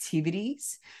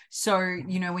activities. So,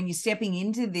 you know, when you're stepping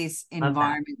into this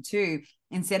environment too,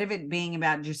 instead of it being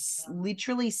about just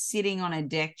literally sitting on a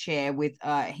deck chair with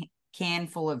a can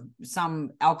full of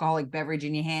some alcoholic beverage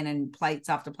in your hand and plates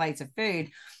after plates of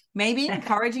food, maybe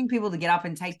encouraging people to get up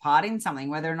and take part in something,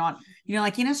 whether or not, you know,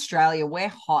 like in Australia, we're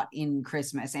hot in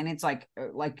Christmas and it's like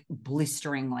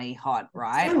blisteringly hot,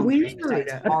 right?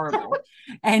 It's horrible.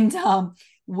 And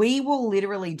we will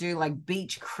literally do like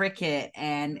beach cricket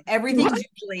and everything's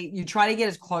usually, you try to get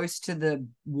as close to the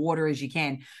water as you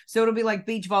can. So it'll be like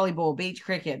beach volleyball, beach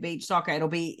cricket, beach soccer. It'll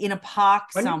be in a park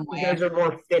somewhere. You guys are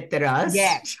more fit than us.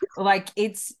 Yeah. Like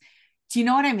do you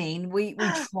know what I mean? We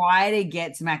try to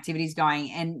get some activities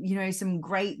going, and, you know, some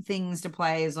great things to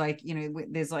play is like, you know,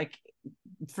 there's like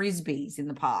frisbees in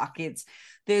the park.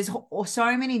 There's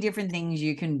so many different things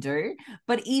you can do,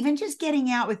 but even just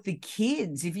getting out with the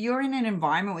kids, if you're in an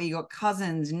environment where you got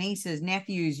cousins, nieces,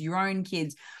 nephews, your own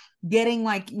kids, getting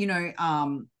like, you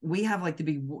know, we have like the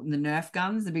Nerf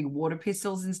guns, the big water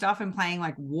pistols and stuff, and playing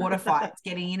like water fights,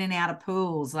 getting in and out of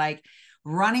pools, like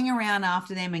running around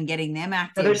after them and getting them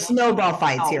active. So there's snowball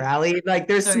fights here, Ali. Like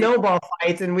there's snowball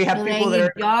fights, and we have people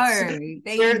that are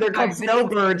they're called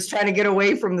snowbirds trying to get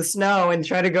away from the snow and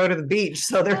try to go to the beach.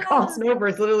 So they're called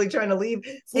snowbirds, literally trying to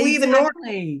flee the north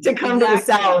to come to the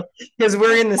south, because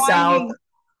we're in the south.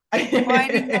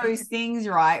 Finding those things,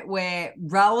 right, where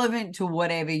relevant to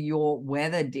whatever your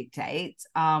weather dictates,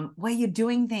 where you're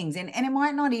doing things, and it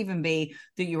might not even be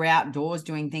that you're outdoors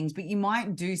doing things, but you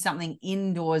might do something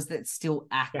indoors that's still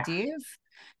active,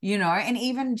 you know, and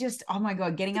even just, oh my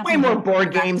God, getting up. Way more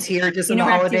board games here, just in the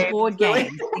holidays. Board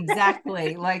games,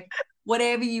 exactly, like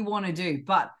whatever you want to do,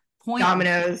 but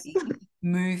dominoes,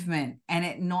 movement, and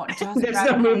it not just there's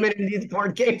no movement in these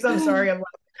board games. I'm sorry,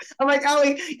 I'm like,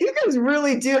 Ali, you guys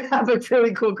really do have a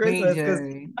really cool Christmas, because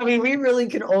I mean, we really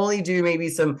can only do maybe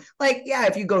some, like,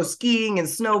 if you go skiing and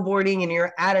snowboarding and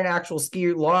you're at an actual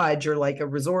ski lodge or like a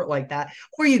resort like that,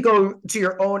 or you go to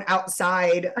your own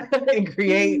outside and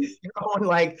create your own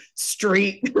like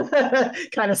street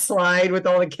kind of slide with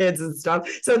all the kids and stuff.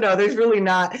 So no, there's really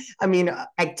not, I mean,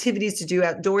 activities to do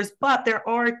outdoors, but there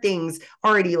are things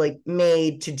already like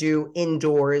made to do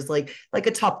indoors, like a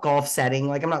Top Golf setting.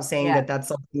 Like, I'm not saying that that's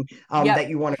something that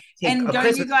you want to take. And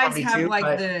don't you guys have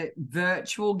like the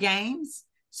virtual games?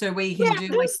 So where you can do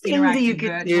like interactive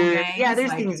virtual games. Yeah,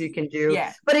 there's things you can do.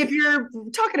 Yeah. But if you're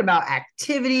talking about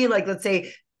activity, like let's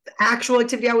say actual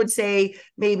activity, I would say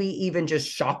maybe even just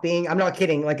shopping. I'm not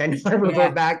kidding. Like I know I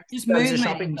revert back. Just movement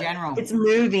shopping in general. It's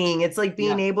moving. It's like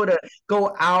being able to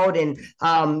go out and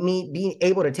being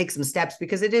able to take some steps,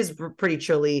 because it is pretty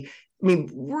chilly. I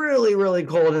mean, really, really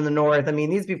cold in the north. I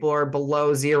mean, these people are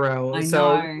below zero. I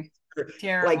know.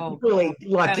 Terrible. Like really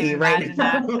lucky right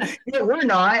now. We're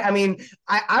not. I mean,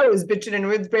 I was bitching and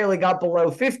it barely got below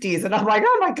 50s, and I'm like,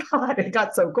 oh my God, it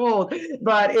got so cold.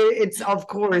 But it's of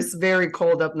course very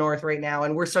cold up north right now,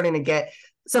 and we're starting to get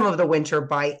some of the winter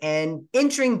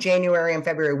entering January and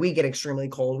February. We get extremely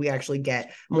cold. We actually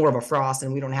get more of a frost,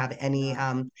 and we don't have any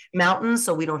mountains,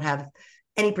 so we don't have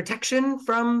any protection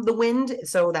from the wind,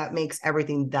 so that makes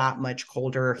everything that much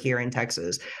colder here in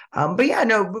Texas. But yeah,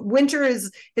 no, winter is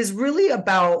really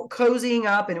about cozying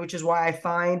up, and which is why I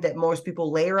find that most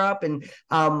people layer up and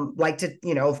like to,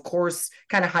 you know, of course,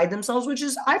 kind of hide themselves, which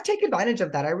is, I've taken advantage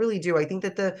of that. I really do. I think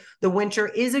that the winter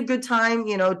is a good time,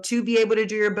 you know, to be able to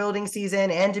do your building season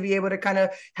and to be able to kind of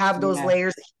have those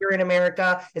layers here in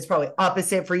America. It's probably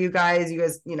opposite for you guys. You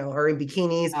guys, you know, are in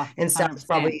bikinis and stuff. It's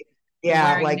probably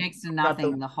like next to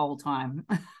nothing the whole time.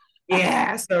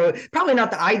 Yeah, so probably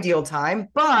not the ideal time,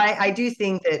 but I do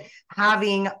think that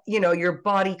having, you know, your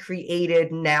body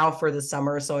created now for the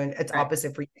summer, so it's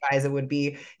opposite for you guys. It would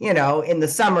be, you know, in the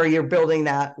summer, you're building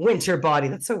that winter body.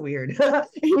 That's so weird.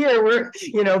 Here we're,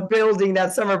 you know, building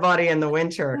that summer body in the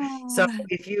winter. So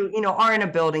if you know, are in a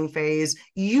building phase,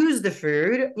 use the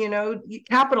food, you know,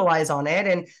 capitalize on it,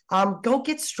 and go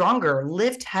get stronger,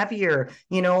 lift heavier.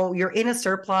 You know, you're in a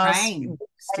surplus.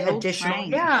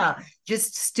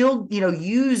 Just still, you know,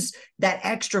 use that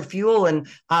extra fuel and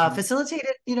facilitate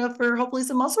it, you know, for hopefully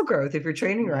some muscle growth if you're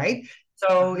training right.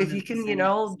 So 100%. If you can, you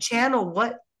know, channel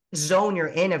what zone you're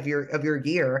in of your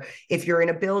year, if you're in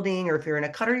a building or if you're in a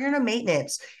cut or you're in a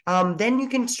maintenance, then you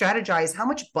can strategize how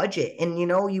much budget and, you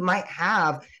know, you might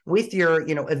have with your,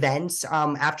 you know, events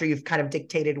after you've kind of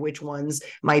dictated which ones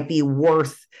might be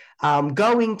worth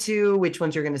going to, which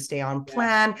ones you're going to stay on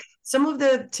plan. Some of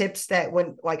the tips that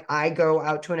when like I go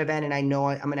out to an event and I know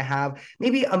I'm going to have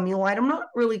maybe a meal item, I'm not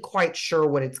really quite sure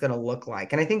what it's going to look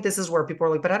like. And I think this is where people are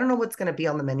like, but I don't know what's going to be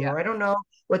on the menu, or I don't know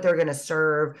what they're going to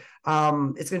serve. It's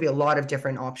going to be a lot of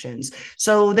different options.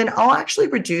 So then I'll actually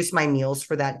reduce my meals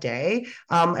for that day.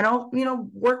 And I'll, you know,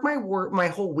 work my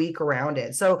whole week around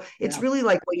it. So it's really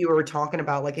like what you were talking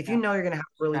about. Like if you know you're going to have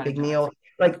a really big meal,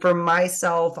 like for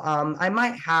myself, I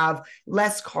might have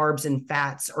less carbs and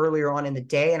fats earlier on in the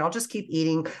day, and I'll just keep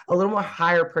eating a little more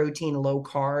higher protein, low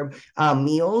carb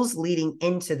meals leading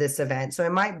into this event. So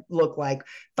it might look like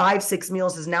 5-6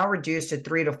 meals is now reduced to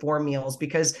 3 to 4 meals,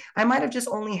 because I might have just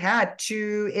only had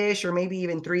 2-ish or maybe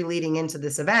even 3 leading into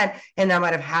this event. And I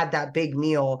might have had that big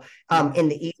meal in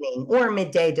the evening or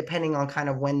midday, depending on kind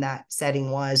of when that setting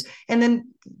was. And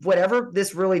then whatever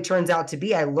this really turns out to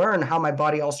be, I learn how my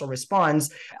body also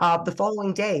responds the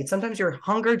following day. Sometimes your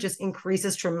hunger just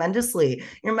increases tremendously.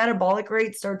 Your metabolic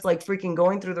rate starts like freaking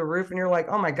going through the roof, and you're like,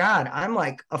 oh my God, I'm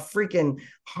like a freaking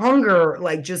hunger,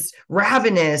 like just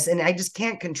ravenous, and I just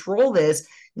can't control this.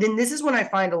 Then this is when I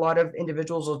find a lot of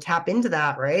individuals will tap into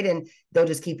that, right? And they'll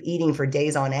just keep eating for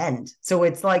days on end. So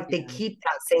it's like they keep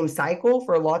that same cycle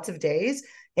for lots of days.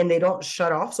 and they don't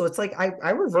shut off. So it's like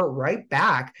I revert right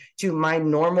back to my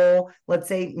normal, let's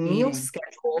say, meal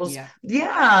schedules.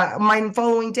 Yeah, my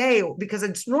following day, because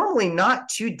it's normally not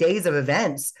 2 days of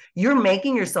events. You're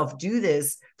making yourself do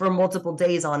this for multiple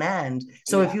days on end.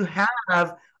 So if you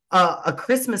have a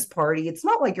Christmas party, it's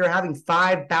not like you're having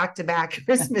 5 back-to-back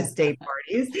Christmas Day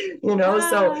parties,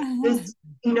 so just,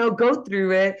 go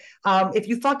through it. If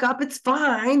you fuck up, it's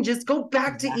fine. Just go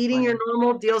back to eating your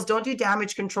normal deals. Don't do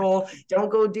damage control. Don't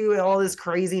go do all this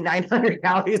crazy 900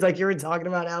 calories like you were talking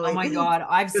about, Allie. Oh my God,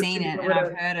 I've seen it and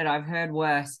I've heard it. I've heard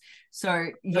worse. So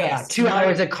yes, 2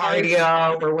 hours of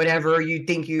cardio or whatever you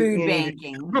think food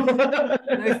banking.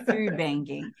 No food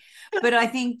banking. But I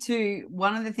think too,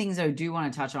 one of the things I do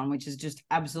want to touch on, which is just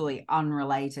absolutely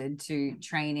unrelated to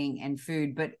training and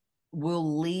food, but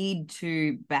will lead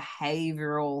to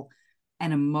behavioral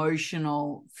and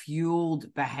emotional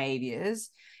fueled behaviors,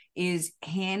 is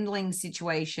handling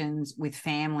situations with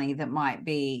family that might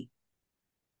be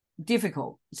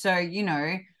difficult. So,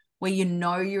 where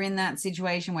you're in that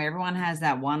situation where everyone has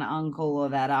that one uncle or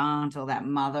that aunt or that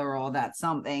mother or that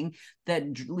something that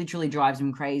literally drives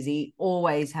them crazy,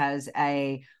 always has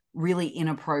a really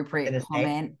inappropriate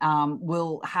comment,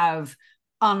 will have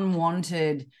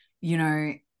unwanted,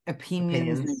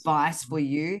 opinions and advice for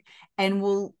you, and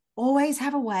will always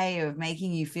have a way of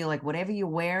making you feel like whatever you're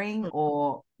wearing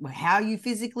or how you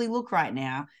physically look right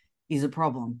now is a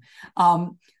problem.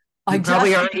 You're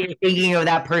probably already thinking of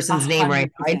that person's 100%. Name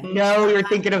right now. I know you're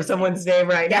thinking of someone's name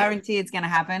right now. I guarantee it's going to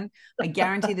happen. I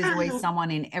guarantee there's always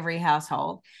someone in every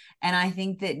household. And I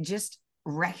think that just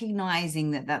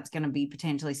recognizing that that's going to be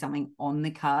potentially something on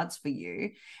the cards for you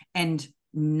and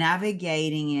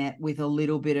navigating it with a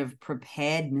little bit of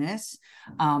preparedness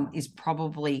is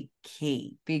probably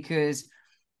key, because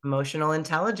emotional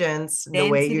intelligence, the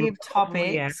way you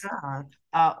topics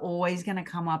are always going to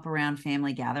come up around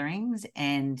family gatherings,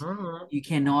 and you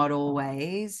cannot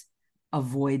always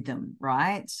avoid them,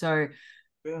 right? So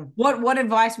what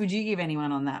advice would you give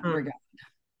anyone on that regard?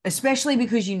 Especially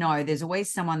because there's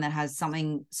always someone that has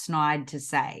something snide to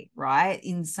say, right?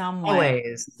 In some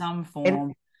way, some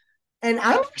form. And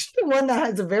I'm actually one that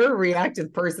has a very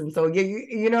reactive person. So,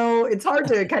 it's hard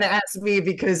to kind of ask me,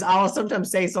 because I'll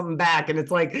sometimes say something back and it's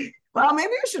like, well,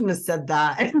 maybe I shouldn't have said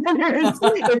that. And then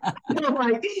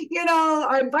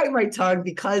I bite my tongue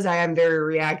because I am very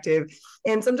reactive.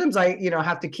 And sometimes I,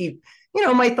 have to keep,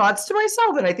 my thoughts to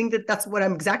myself. And I think that that's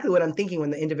exactly what I'm thinking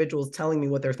when the individual is telling me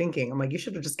what they're thinking. I'm like, you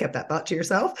should have just kept that thought to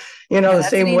yourself. The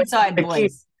same way. Inside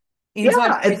voice.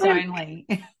 Inside voice only.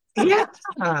 Yeah,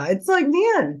 it's like,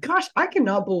 man, gosh, I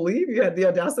cannot believe you had the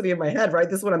audacity in my head, right?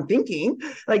 This is what I'm thinking,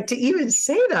 like, to even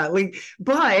say that, like,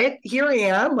 but here I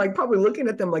am, like, probably looking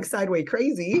at them like sideways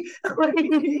crazy.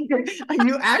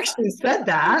 You actually said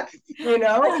that,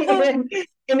 and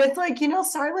it's like,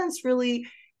 silence really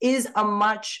is a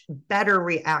much better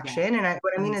reaction. And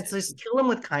what I mean, it's just kill them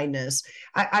with kindness.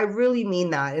 I really mean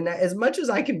that. And as much as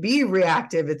I can be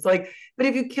reactive, it's like, but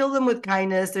if you kill them with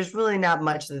kindness, there's really not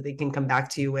much that they can come back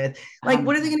to you with. Like,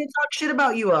 what are they going to talk shit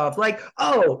about you of? Like,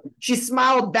 oh, she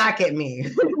smiled back at me,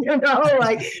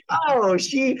 like, oh,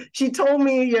 she told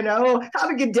me, have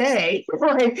a good day.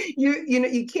 Like,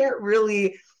 you can't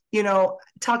really,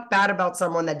 talk bad about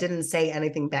someone that didn't say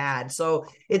anything bad. So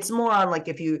it's more on, like,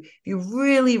 if you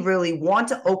really, really want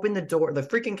to open the door, the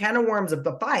freaking can of worms of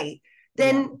the fight,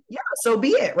 then so be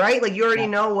it, right? Like, you already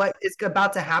know what is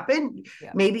about to happen.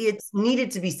 Maybe it's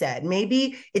needed to be said.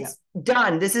 Maybe it's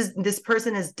done. This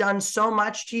person has done so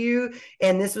much to you,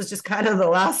 and this was just kind of the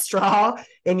last straw,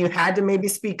 and you had to maybe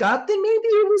speak up. Then maybe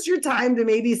it was your time to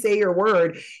maybe say your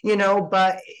word,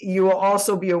 but you will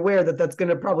also be aware that that's going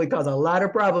to probably cause a lot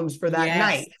of problems for that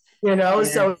night.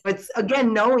 So it's,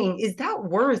 again, knowing, is that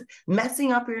worth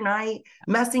messing up your night,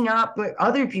 messing up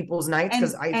other people's nights?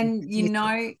 Because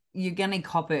you're going to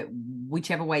cop it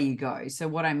whichever way you go. So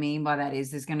what I mean by that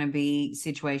is there's going to be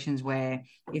situations where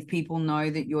if people know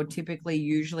that you're typically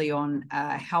usually on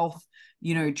health,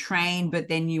 train, but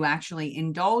then you actually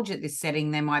indulge at this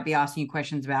setting, they might be asking you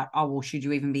questions about, oh, well, should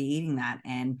you even be eating that?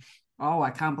 And, oh,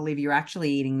 I can't believe you're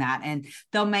actually eating that. And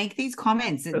they'll make these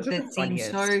comments that seem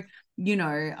so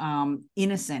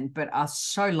innocent, but are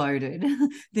so loaded.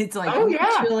 It's like,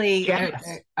 literally,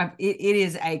 it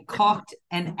is a cocked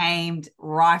and aimed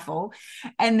rifle.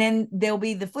 And then there'll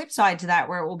be the flip side to that,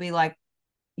 where it will be like,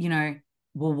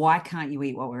 well, why can't you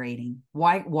eat what we're eating?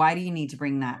 Why do you need to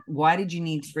bring that? Why did you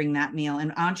need to bring that meal?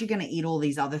 And aren't you going to eat all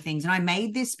these other things? And I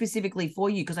made this specifically for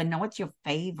you because I know it's your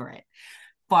favorite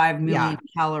 5 million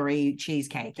calorie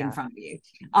cheesecake in front of you.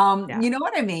 You know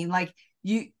what I mean? Like,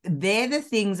 they're the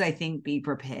things I think be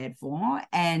prepared for.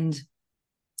 And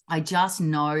I just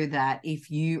know that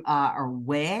if you are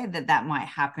aware that that might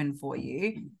happen for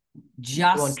you,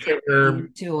 just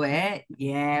into it,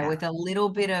 with a little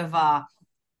bit of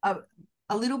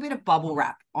a little bit of bubble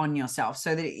wrap on yourself,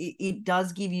 so that it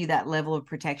does give you that level of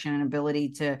protection and ability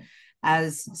to,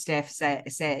 as Steph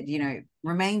said, you know,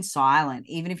 remain silent,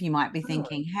 even if you might be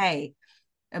thinking, hey,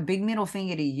 a big middle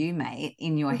finger to you, mate,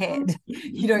 in your head.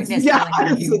 You don't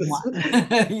necessarily need to give them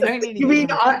one. You don't need to give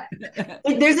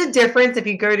them there's a difference if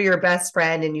you go to your best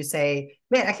friend and you say,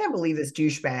 man, I can't believe this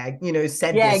douchebag, you know,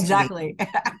 said this exactly. to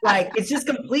me. Like, it's just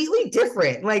completely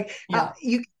different. Like,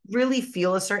 you really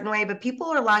feel a certain way, but people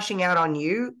are lashing out on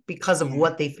you because of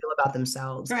what they feel about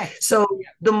themselves. Right. So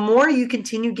the more you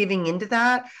continue giving into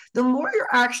that, the more you're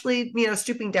actually, you know,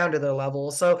 stooping down to their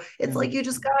level. So it's like, you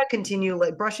just gotta continue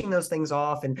like brushing those things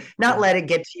off and not let it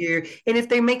get to you. And if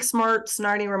they make smart,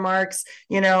 snarty remarks,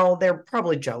 you know, they're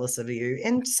probably jealous of you,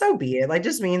 and so be it. Like,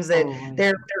 just means that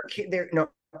they're you know,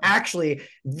 actually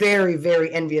very, very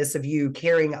envious of you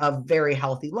carrying a very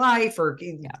healthy life, or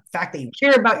the fact that you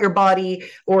care about your body,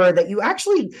 or that you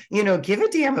actually, you know, give a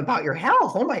damn about your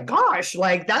health. Oh my gosh,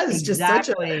 like that is just such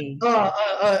a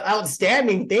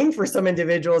outstanding thing for some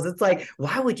individuals. It's like,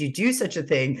 why would you do such a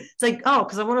thing? It's like, oh,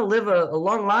 because I want to live a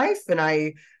long life, and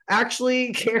I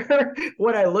actually care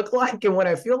what I look like and what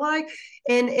I feel like.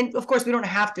 And of course, we don't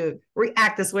have to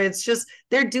react this way. It's just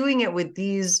they're doing it with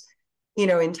these, you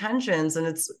know, intentions. And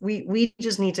it's we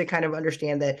just need to kind of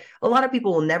understand that a lot of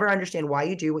people will never understand why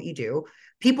you do what you do.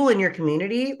 People in your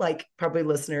community, like probably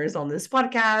listeners on this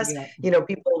podcast, you know,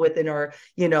 people within our,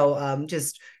 you know,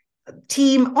 just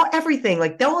team, everything,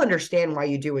 like they'll understand why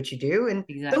you do what you do. And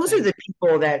those are the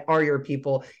people that are your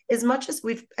people. As much as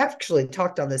we've actually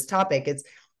talked on this topic, it's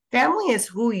family is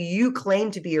who you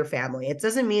claim to be your family. It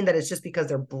doesn't mean that it's just because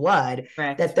they're blood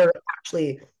that they're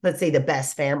actually, let's say, the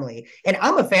best family. And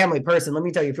I'm a family person. Let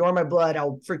me tell you, if you want my blood,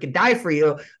 I'll freaking die for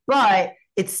you. But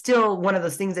it's still one of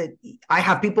those things that I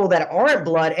have people that aren't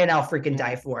blood and I'll freaking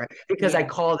die for it, because I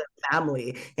call them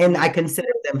family and I consider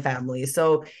them family.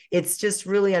 So it's just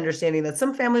really understanding that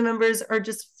some family members are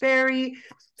just very,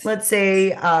 let's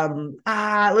say,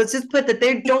 let's just put that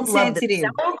they don't love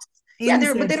themselves.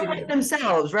 But they don't love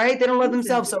themselves, right? They don't love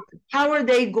themselves. So how are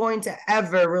they going to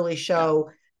ever really show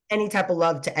any type of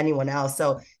love to anyone else?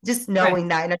 So just knowing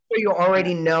that, and I'm sure you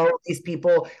already know these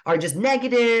people are just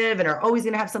negative and are always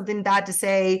going to have something bad to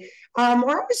say, or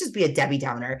always just be a Debbie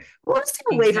Downer. Well, let's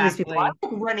stay away from these people. I'm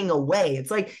like running away.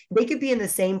 It's like they could be in the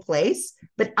same place,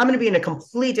 but I'm going to be in a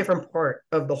complete different part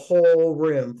of the whole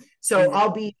room. So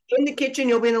I'll be in the kitchen,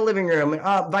 you'll be in the living room,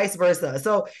 and vice versa.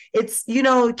 So it's, you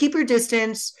know, keep your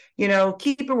distance, you know,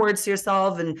 keep your words to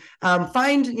yourself, and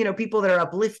find, you know, people that are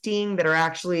uplifting, that are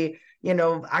actually, you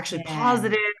know, actually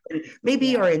positive, and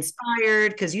maybe are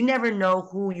inspired, because you never know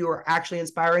who you're actually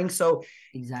inspiring. So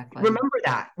remember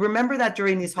that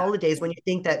during these holidays, when you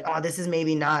think that, oh, this is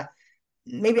maybe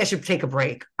I should take a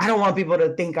break. I don't want people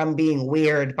to think I'm being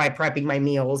weird by prepping my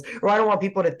meals, or I don't want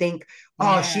people to think,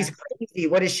 oh, she's crazy.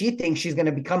 What does she think? She's going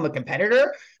to become a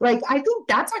competitor? Like, I think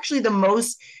that's actually the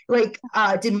most like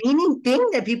demeaning thing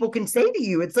that people can say to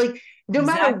you. It's like, no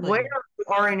matter where you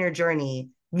are in your journey,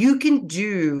 you can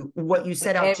do what you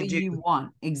set out to do. You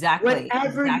want.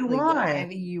 Whatever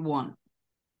you want.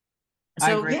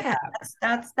 So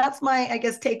that's my, I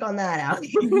guess, take on that, out.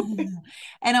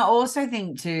 And I also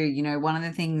think too, you know, one of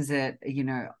the things that, you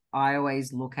know, I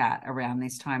always look at around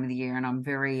this time of the year, and I'm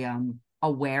very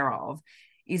aware of,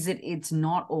 is that it's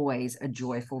not always a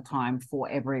joyful time for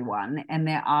everyone. And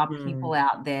there are people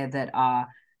out there that are,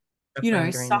 you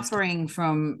know, suffering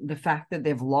from the fact that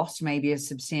they've lost maybe a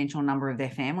substantial number of their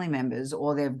family members,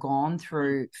 or they've gone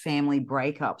through family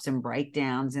breakups and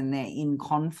breakdowns, and they're in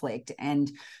conflict.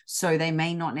 And so they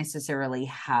may not necessarily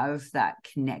have that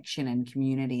connection and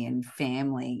community and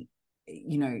family,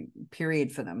 you know,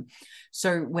 period for them.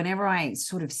 So whenever I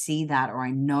sort of see that, or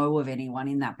I know of anyone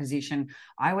in that position,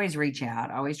 I always reach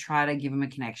out. I always try to give them a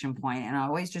connection point, and I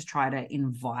always just try to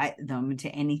invite them to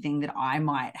anything that I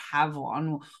might have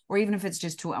on, or even if it's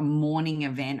just to a morning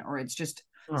event, or it's just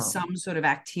some sort of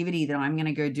activity that I'm going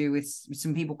to go do with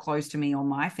some people close to me or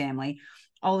my family.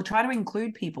 I'll try to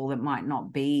include people that might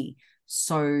not be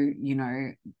so, you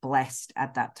know, blessed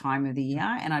at that time of the year.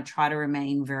 And I try to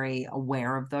remain very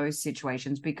aware of those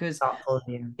situations, because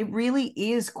it really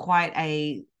is quite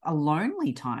a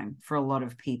lonely time for a lot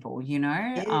of people, you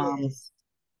know.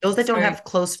 Those that don't have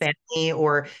close family,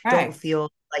 or don't feel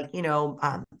like, you know,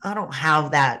 I don't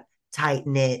have that tight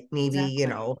knit, maybe, you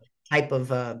know, type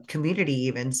of community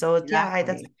even. So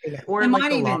that's or they like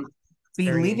might even be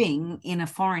living in a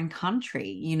foreign country,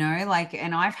 you know, like,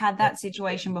 and I've had that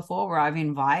situation before where I've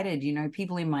invited, you know,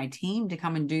 people in my team to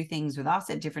come and do things with us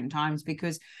at different times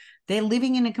because they're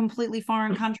living in a completely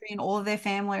foreign country and all of their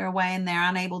family are away and they're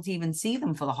unable to even see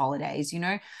them for the holidays, you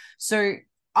know. So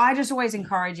I just always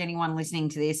encourage anyone listening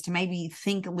to this to maybe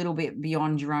think a little bit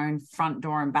beyond your own front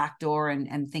door and back door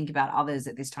and think about others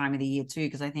at this time of the year too,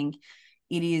 because I think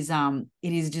it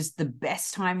is just the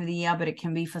best time of the year, but it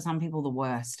can be for some people the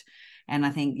worst. And I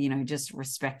think, you know, just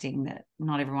respecting that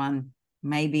not everyone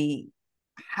may be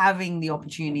having the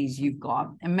opportunities you've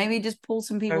got, and maybe just pull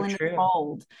some people in the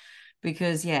fold,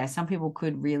 because some people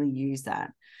could really use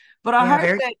that. But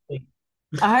I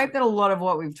hope that a lot of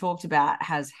what we've talked about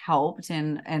has helped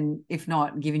and if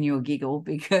not, given you a giggle,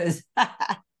 because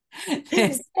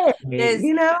there's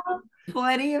you know,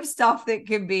 plenty of stuff that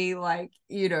can be like,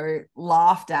 you know,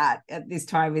 laughed at this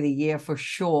time of the year for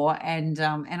sure. And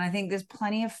I think there's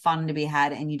plenty of fun to be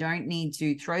had, and you don't need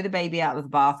to throw the baby out with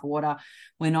the bathwater.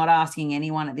 We're not asking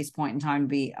anyone at this point in time to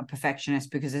be a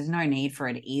perfectionist, because there's no need for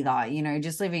it either. You know,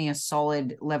 just living a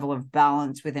solid level of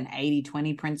balance with an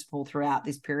 80-20 principle throughout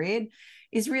this period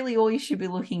is really all you should be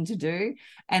looking to do.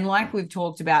 And like we've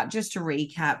talked about, just to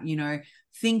recap, you know,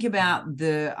 think about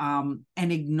the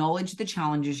and acknowledge the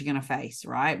challenges you're going to face,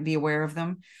 right? Be aware of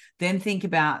them. Then think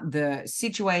about the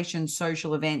situations,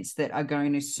 social events that are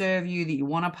going to serve you, that you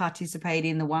want to participate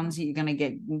in, the ones that you're going to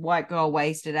get white girl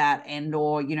wasted at and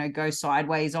or, you know, go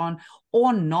sideways on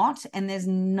or not. And there's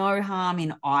no harm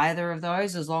in either of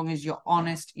those, as long as you're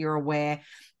honest, you're aware,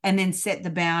 and then set the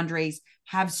boundaries,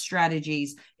 have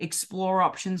strategies, explore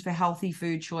options for healthy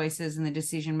food choices and the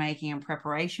decision-making and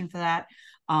preparation for that.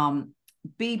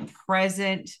 Be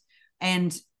present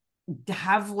and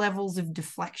have levels of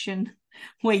deflection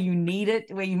where you need it,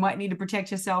 where you might need to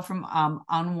protect yourself from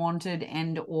unwanted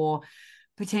and or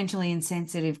potentially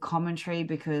insensitive commentary,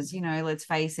 because, you know, let's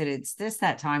face it, it's just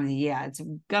that time of the year. It's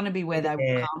going to be where they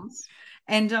will come.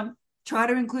 And try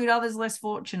to include others less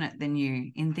fortunate than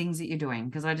you in things that you're doing,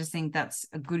 because I just think that's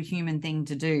a good human thing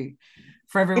to do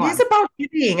for everyone. It is about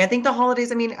giving. I think the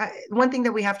holidays, I mean, one thing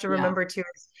that we have to remember too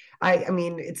is, I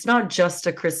mean, it's not just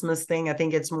a Christmas thing. I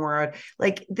think it's more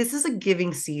like, this is a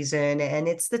giving season, and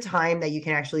it's the time that you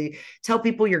can actually tell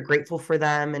people you're grateful for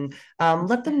them and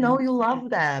let them know you love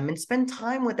them and spend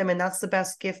time with them. And that's the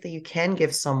best gift that you can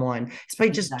give someone. It's by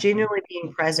just genuinely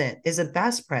being present is the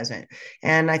best present.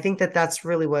 And I think that that's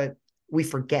really what we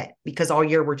forget, because all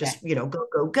year we're just, you know,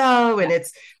 go. And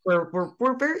it's,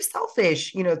 we're very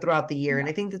selfish, you know, throughout the year. And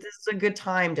I think that this is a good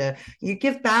time to, you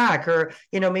give back, or,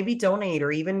 you know, maybe donate,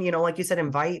 or even, you know, like you said,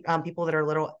 invite people that are a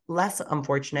little less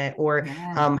unfortunate, or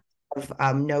have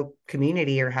no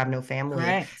community or have no family.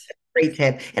 Correct. Great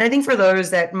tip. And I think for those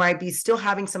that might be still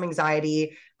having some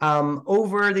anxiety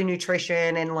over the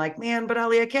nutrition and like, man, but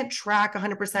Ali, I can't track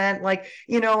 100%. Like,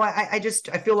 you know, I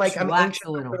feel like I'm anxious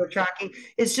for the tracking.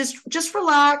 It's just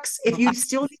relax. If you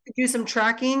still need to do some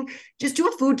tracking, just do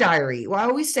a food diary. Well, I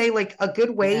always say, like, a good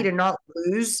way to not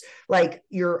lose like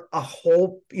a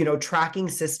whole, you know, tracking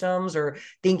systems, or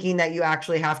thinking that you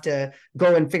actually have to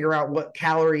go and figure out what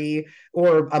calorie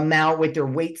or amount with your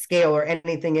weight scale or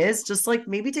anything is, just like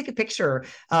maybe take a picture.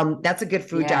 That's a good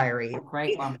food diary.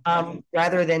 Great one.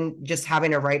 Rather than just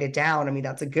having to write it down. I mean,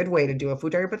 that's a good way to do a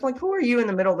food diary, but like, who are you in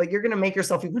the middle? Like, you're going to make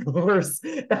yourself even worse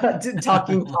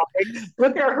talking topic.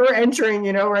 Look at her entering,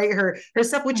 you know, right? Her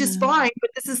stuff, which is fine, but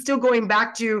this is still going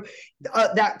back to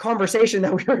that conversation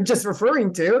that we were just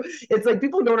referring to. It's like,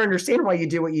 people don't understand why you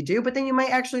do what you do, but then you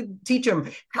might actually teach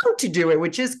them how to do it,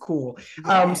 which is cool.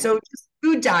 So just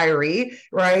food diary,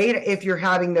 right? If you're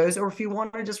having those, or if you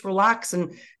want to just relax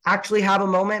and actually have a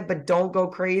moment, but don't go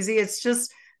crazy. It's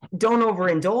just, don't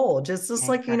overindulge. It's just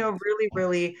like, you know, really,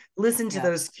 really listen to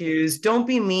those cues. Don't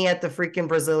be me at the freaking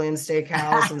Brazilian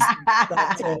steakhouse.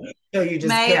 So you just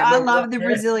Mate, I love the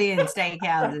Brazilian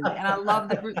steakhouses, and I love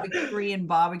the Korean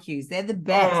barbecues. They're the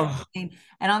best. And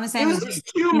I'm the same as you.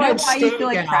 You know why you feel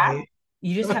like crap?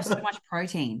 You just have so much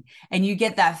protein, and you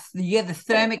get the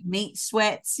thermic meat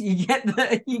sweats. You get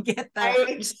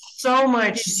so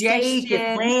much steak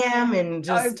and lamb and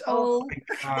just oh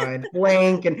my God,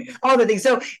 blank and all the things.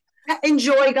 So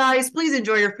enjoy, guys. Please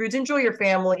enjoy your foods, enjoy your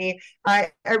family. I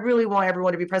really want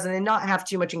everyone to be present and not have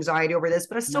too much anxiety over this,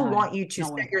 but I still want you to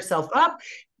set yourself up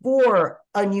for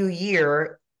a new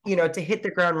year, you know, to hit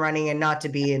the ground running and not to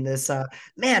be in this,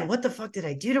 man, what the fuck did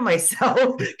I do to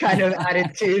myself kind of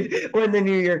attitude when the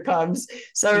new year comes.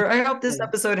 So I hope this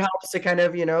episode helps to kind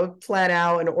of, you know, plan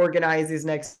out and organize these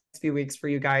next few weeks for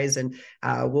you guys. And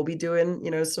we'll be doing,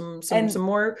 you know, some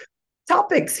more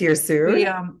topics here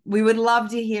soon. We would love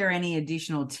to hear any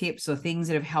additional tips or things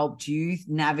that have helped you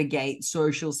navigate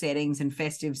social settings and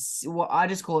festive. Well, I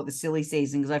just call it the silly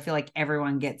season because I feel like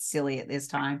everyone gets silly at this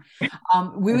time.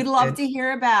 We would love to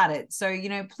hear about it. So,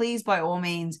 please, by all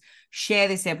means, share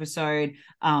this episode.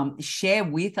 Share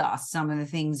with us some of the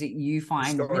things that you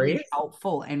find really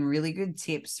helpful and really good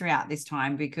tips throughout this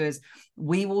time, because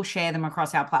we will share them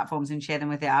across our platforms and share them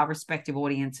with our respective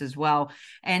audience as well.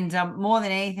 And more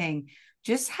than anything,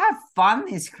 just have fun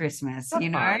this Christmas,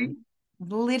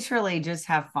 literally just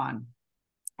have fun.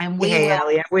 And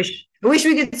Ellie, I wish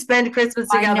we could spend Christmas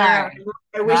together.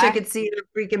 I wish I could see the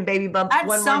freaking baby bumps at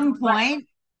some point.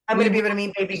 I'm going to be able to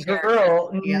meet baby girl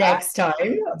next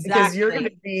time, because you're going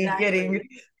to be getting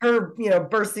her,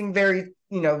 bursting very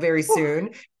soon.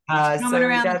 Coming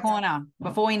around the corner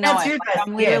before we know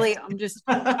it. I'm just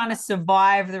trying to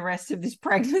survive the rest of this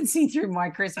pregnancy through my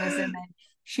Christmas, and then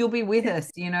she'll be with us,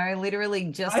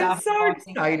 literally just I'm after. I'm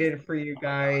so excited for you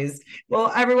guys.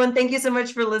 Well, everyone, thank you so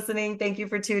much for listening. Thank you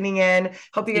for tuning in.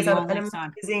 Hope you guys have an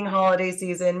amazing holiday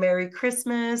season. Merry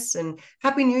Christmas and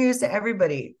Happy New Year's to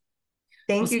everybody.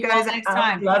 Thank you guys. Next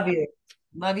time. Love you.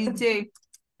 Love you too.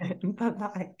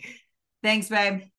 Bye-bye. Thanks, babe.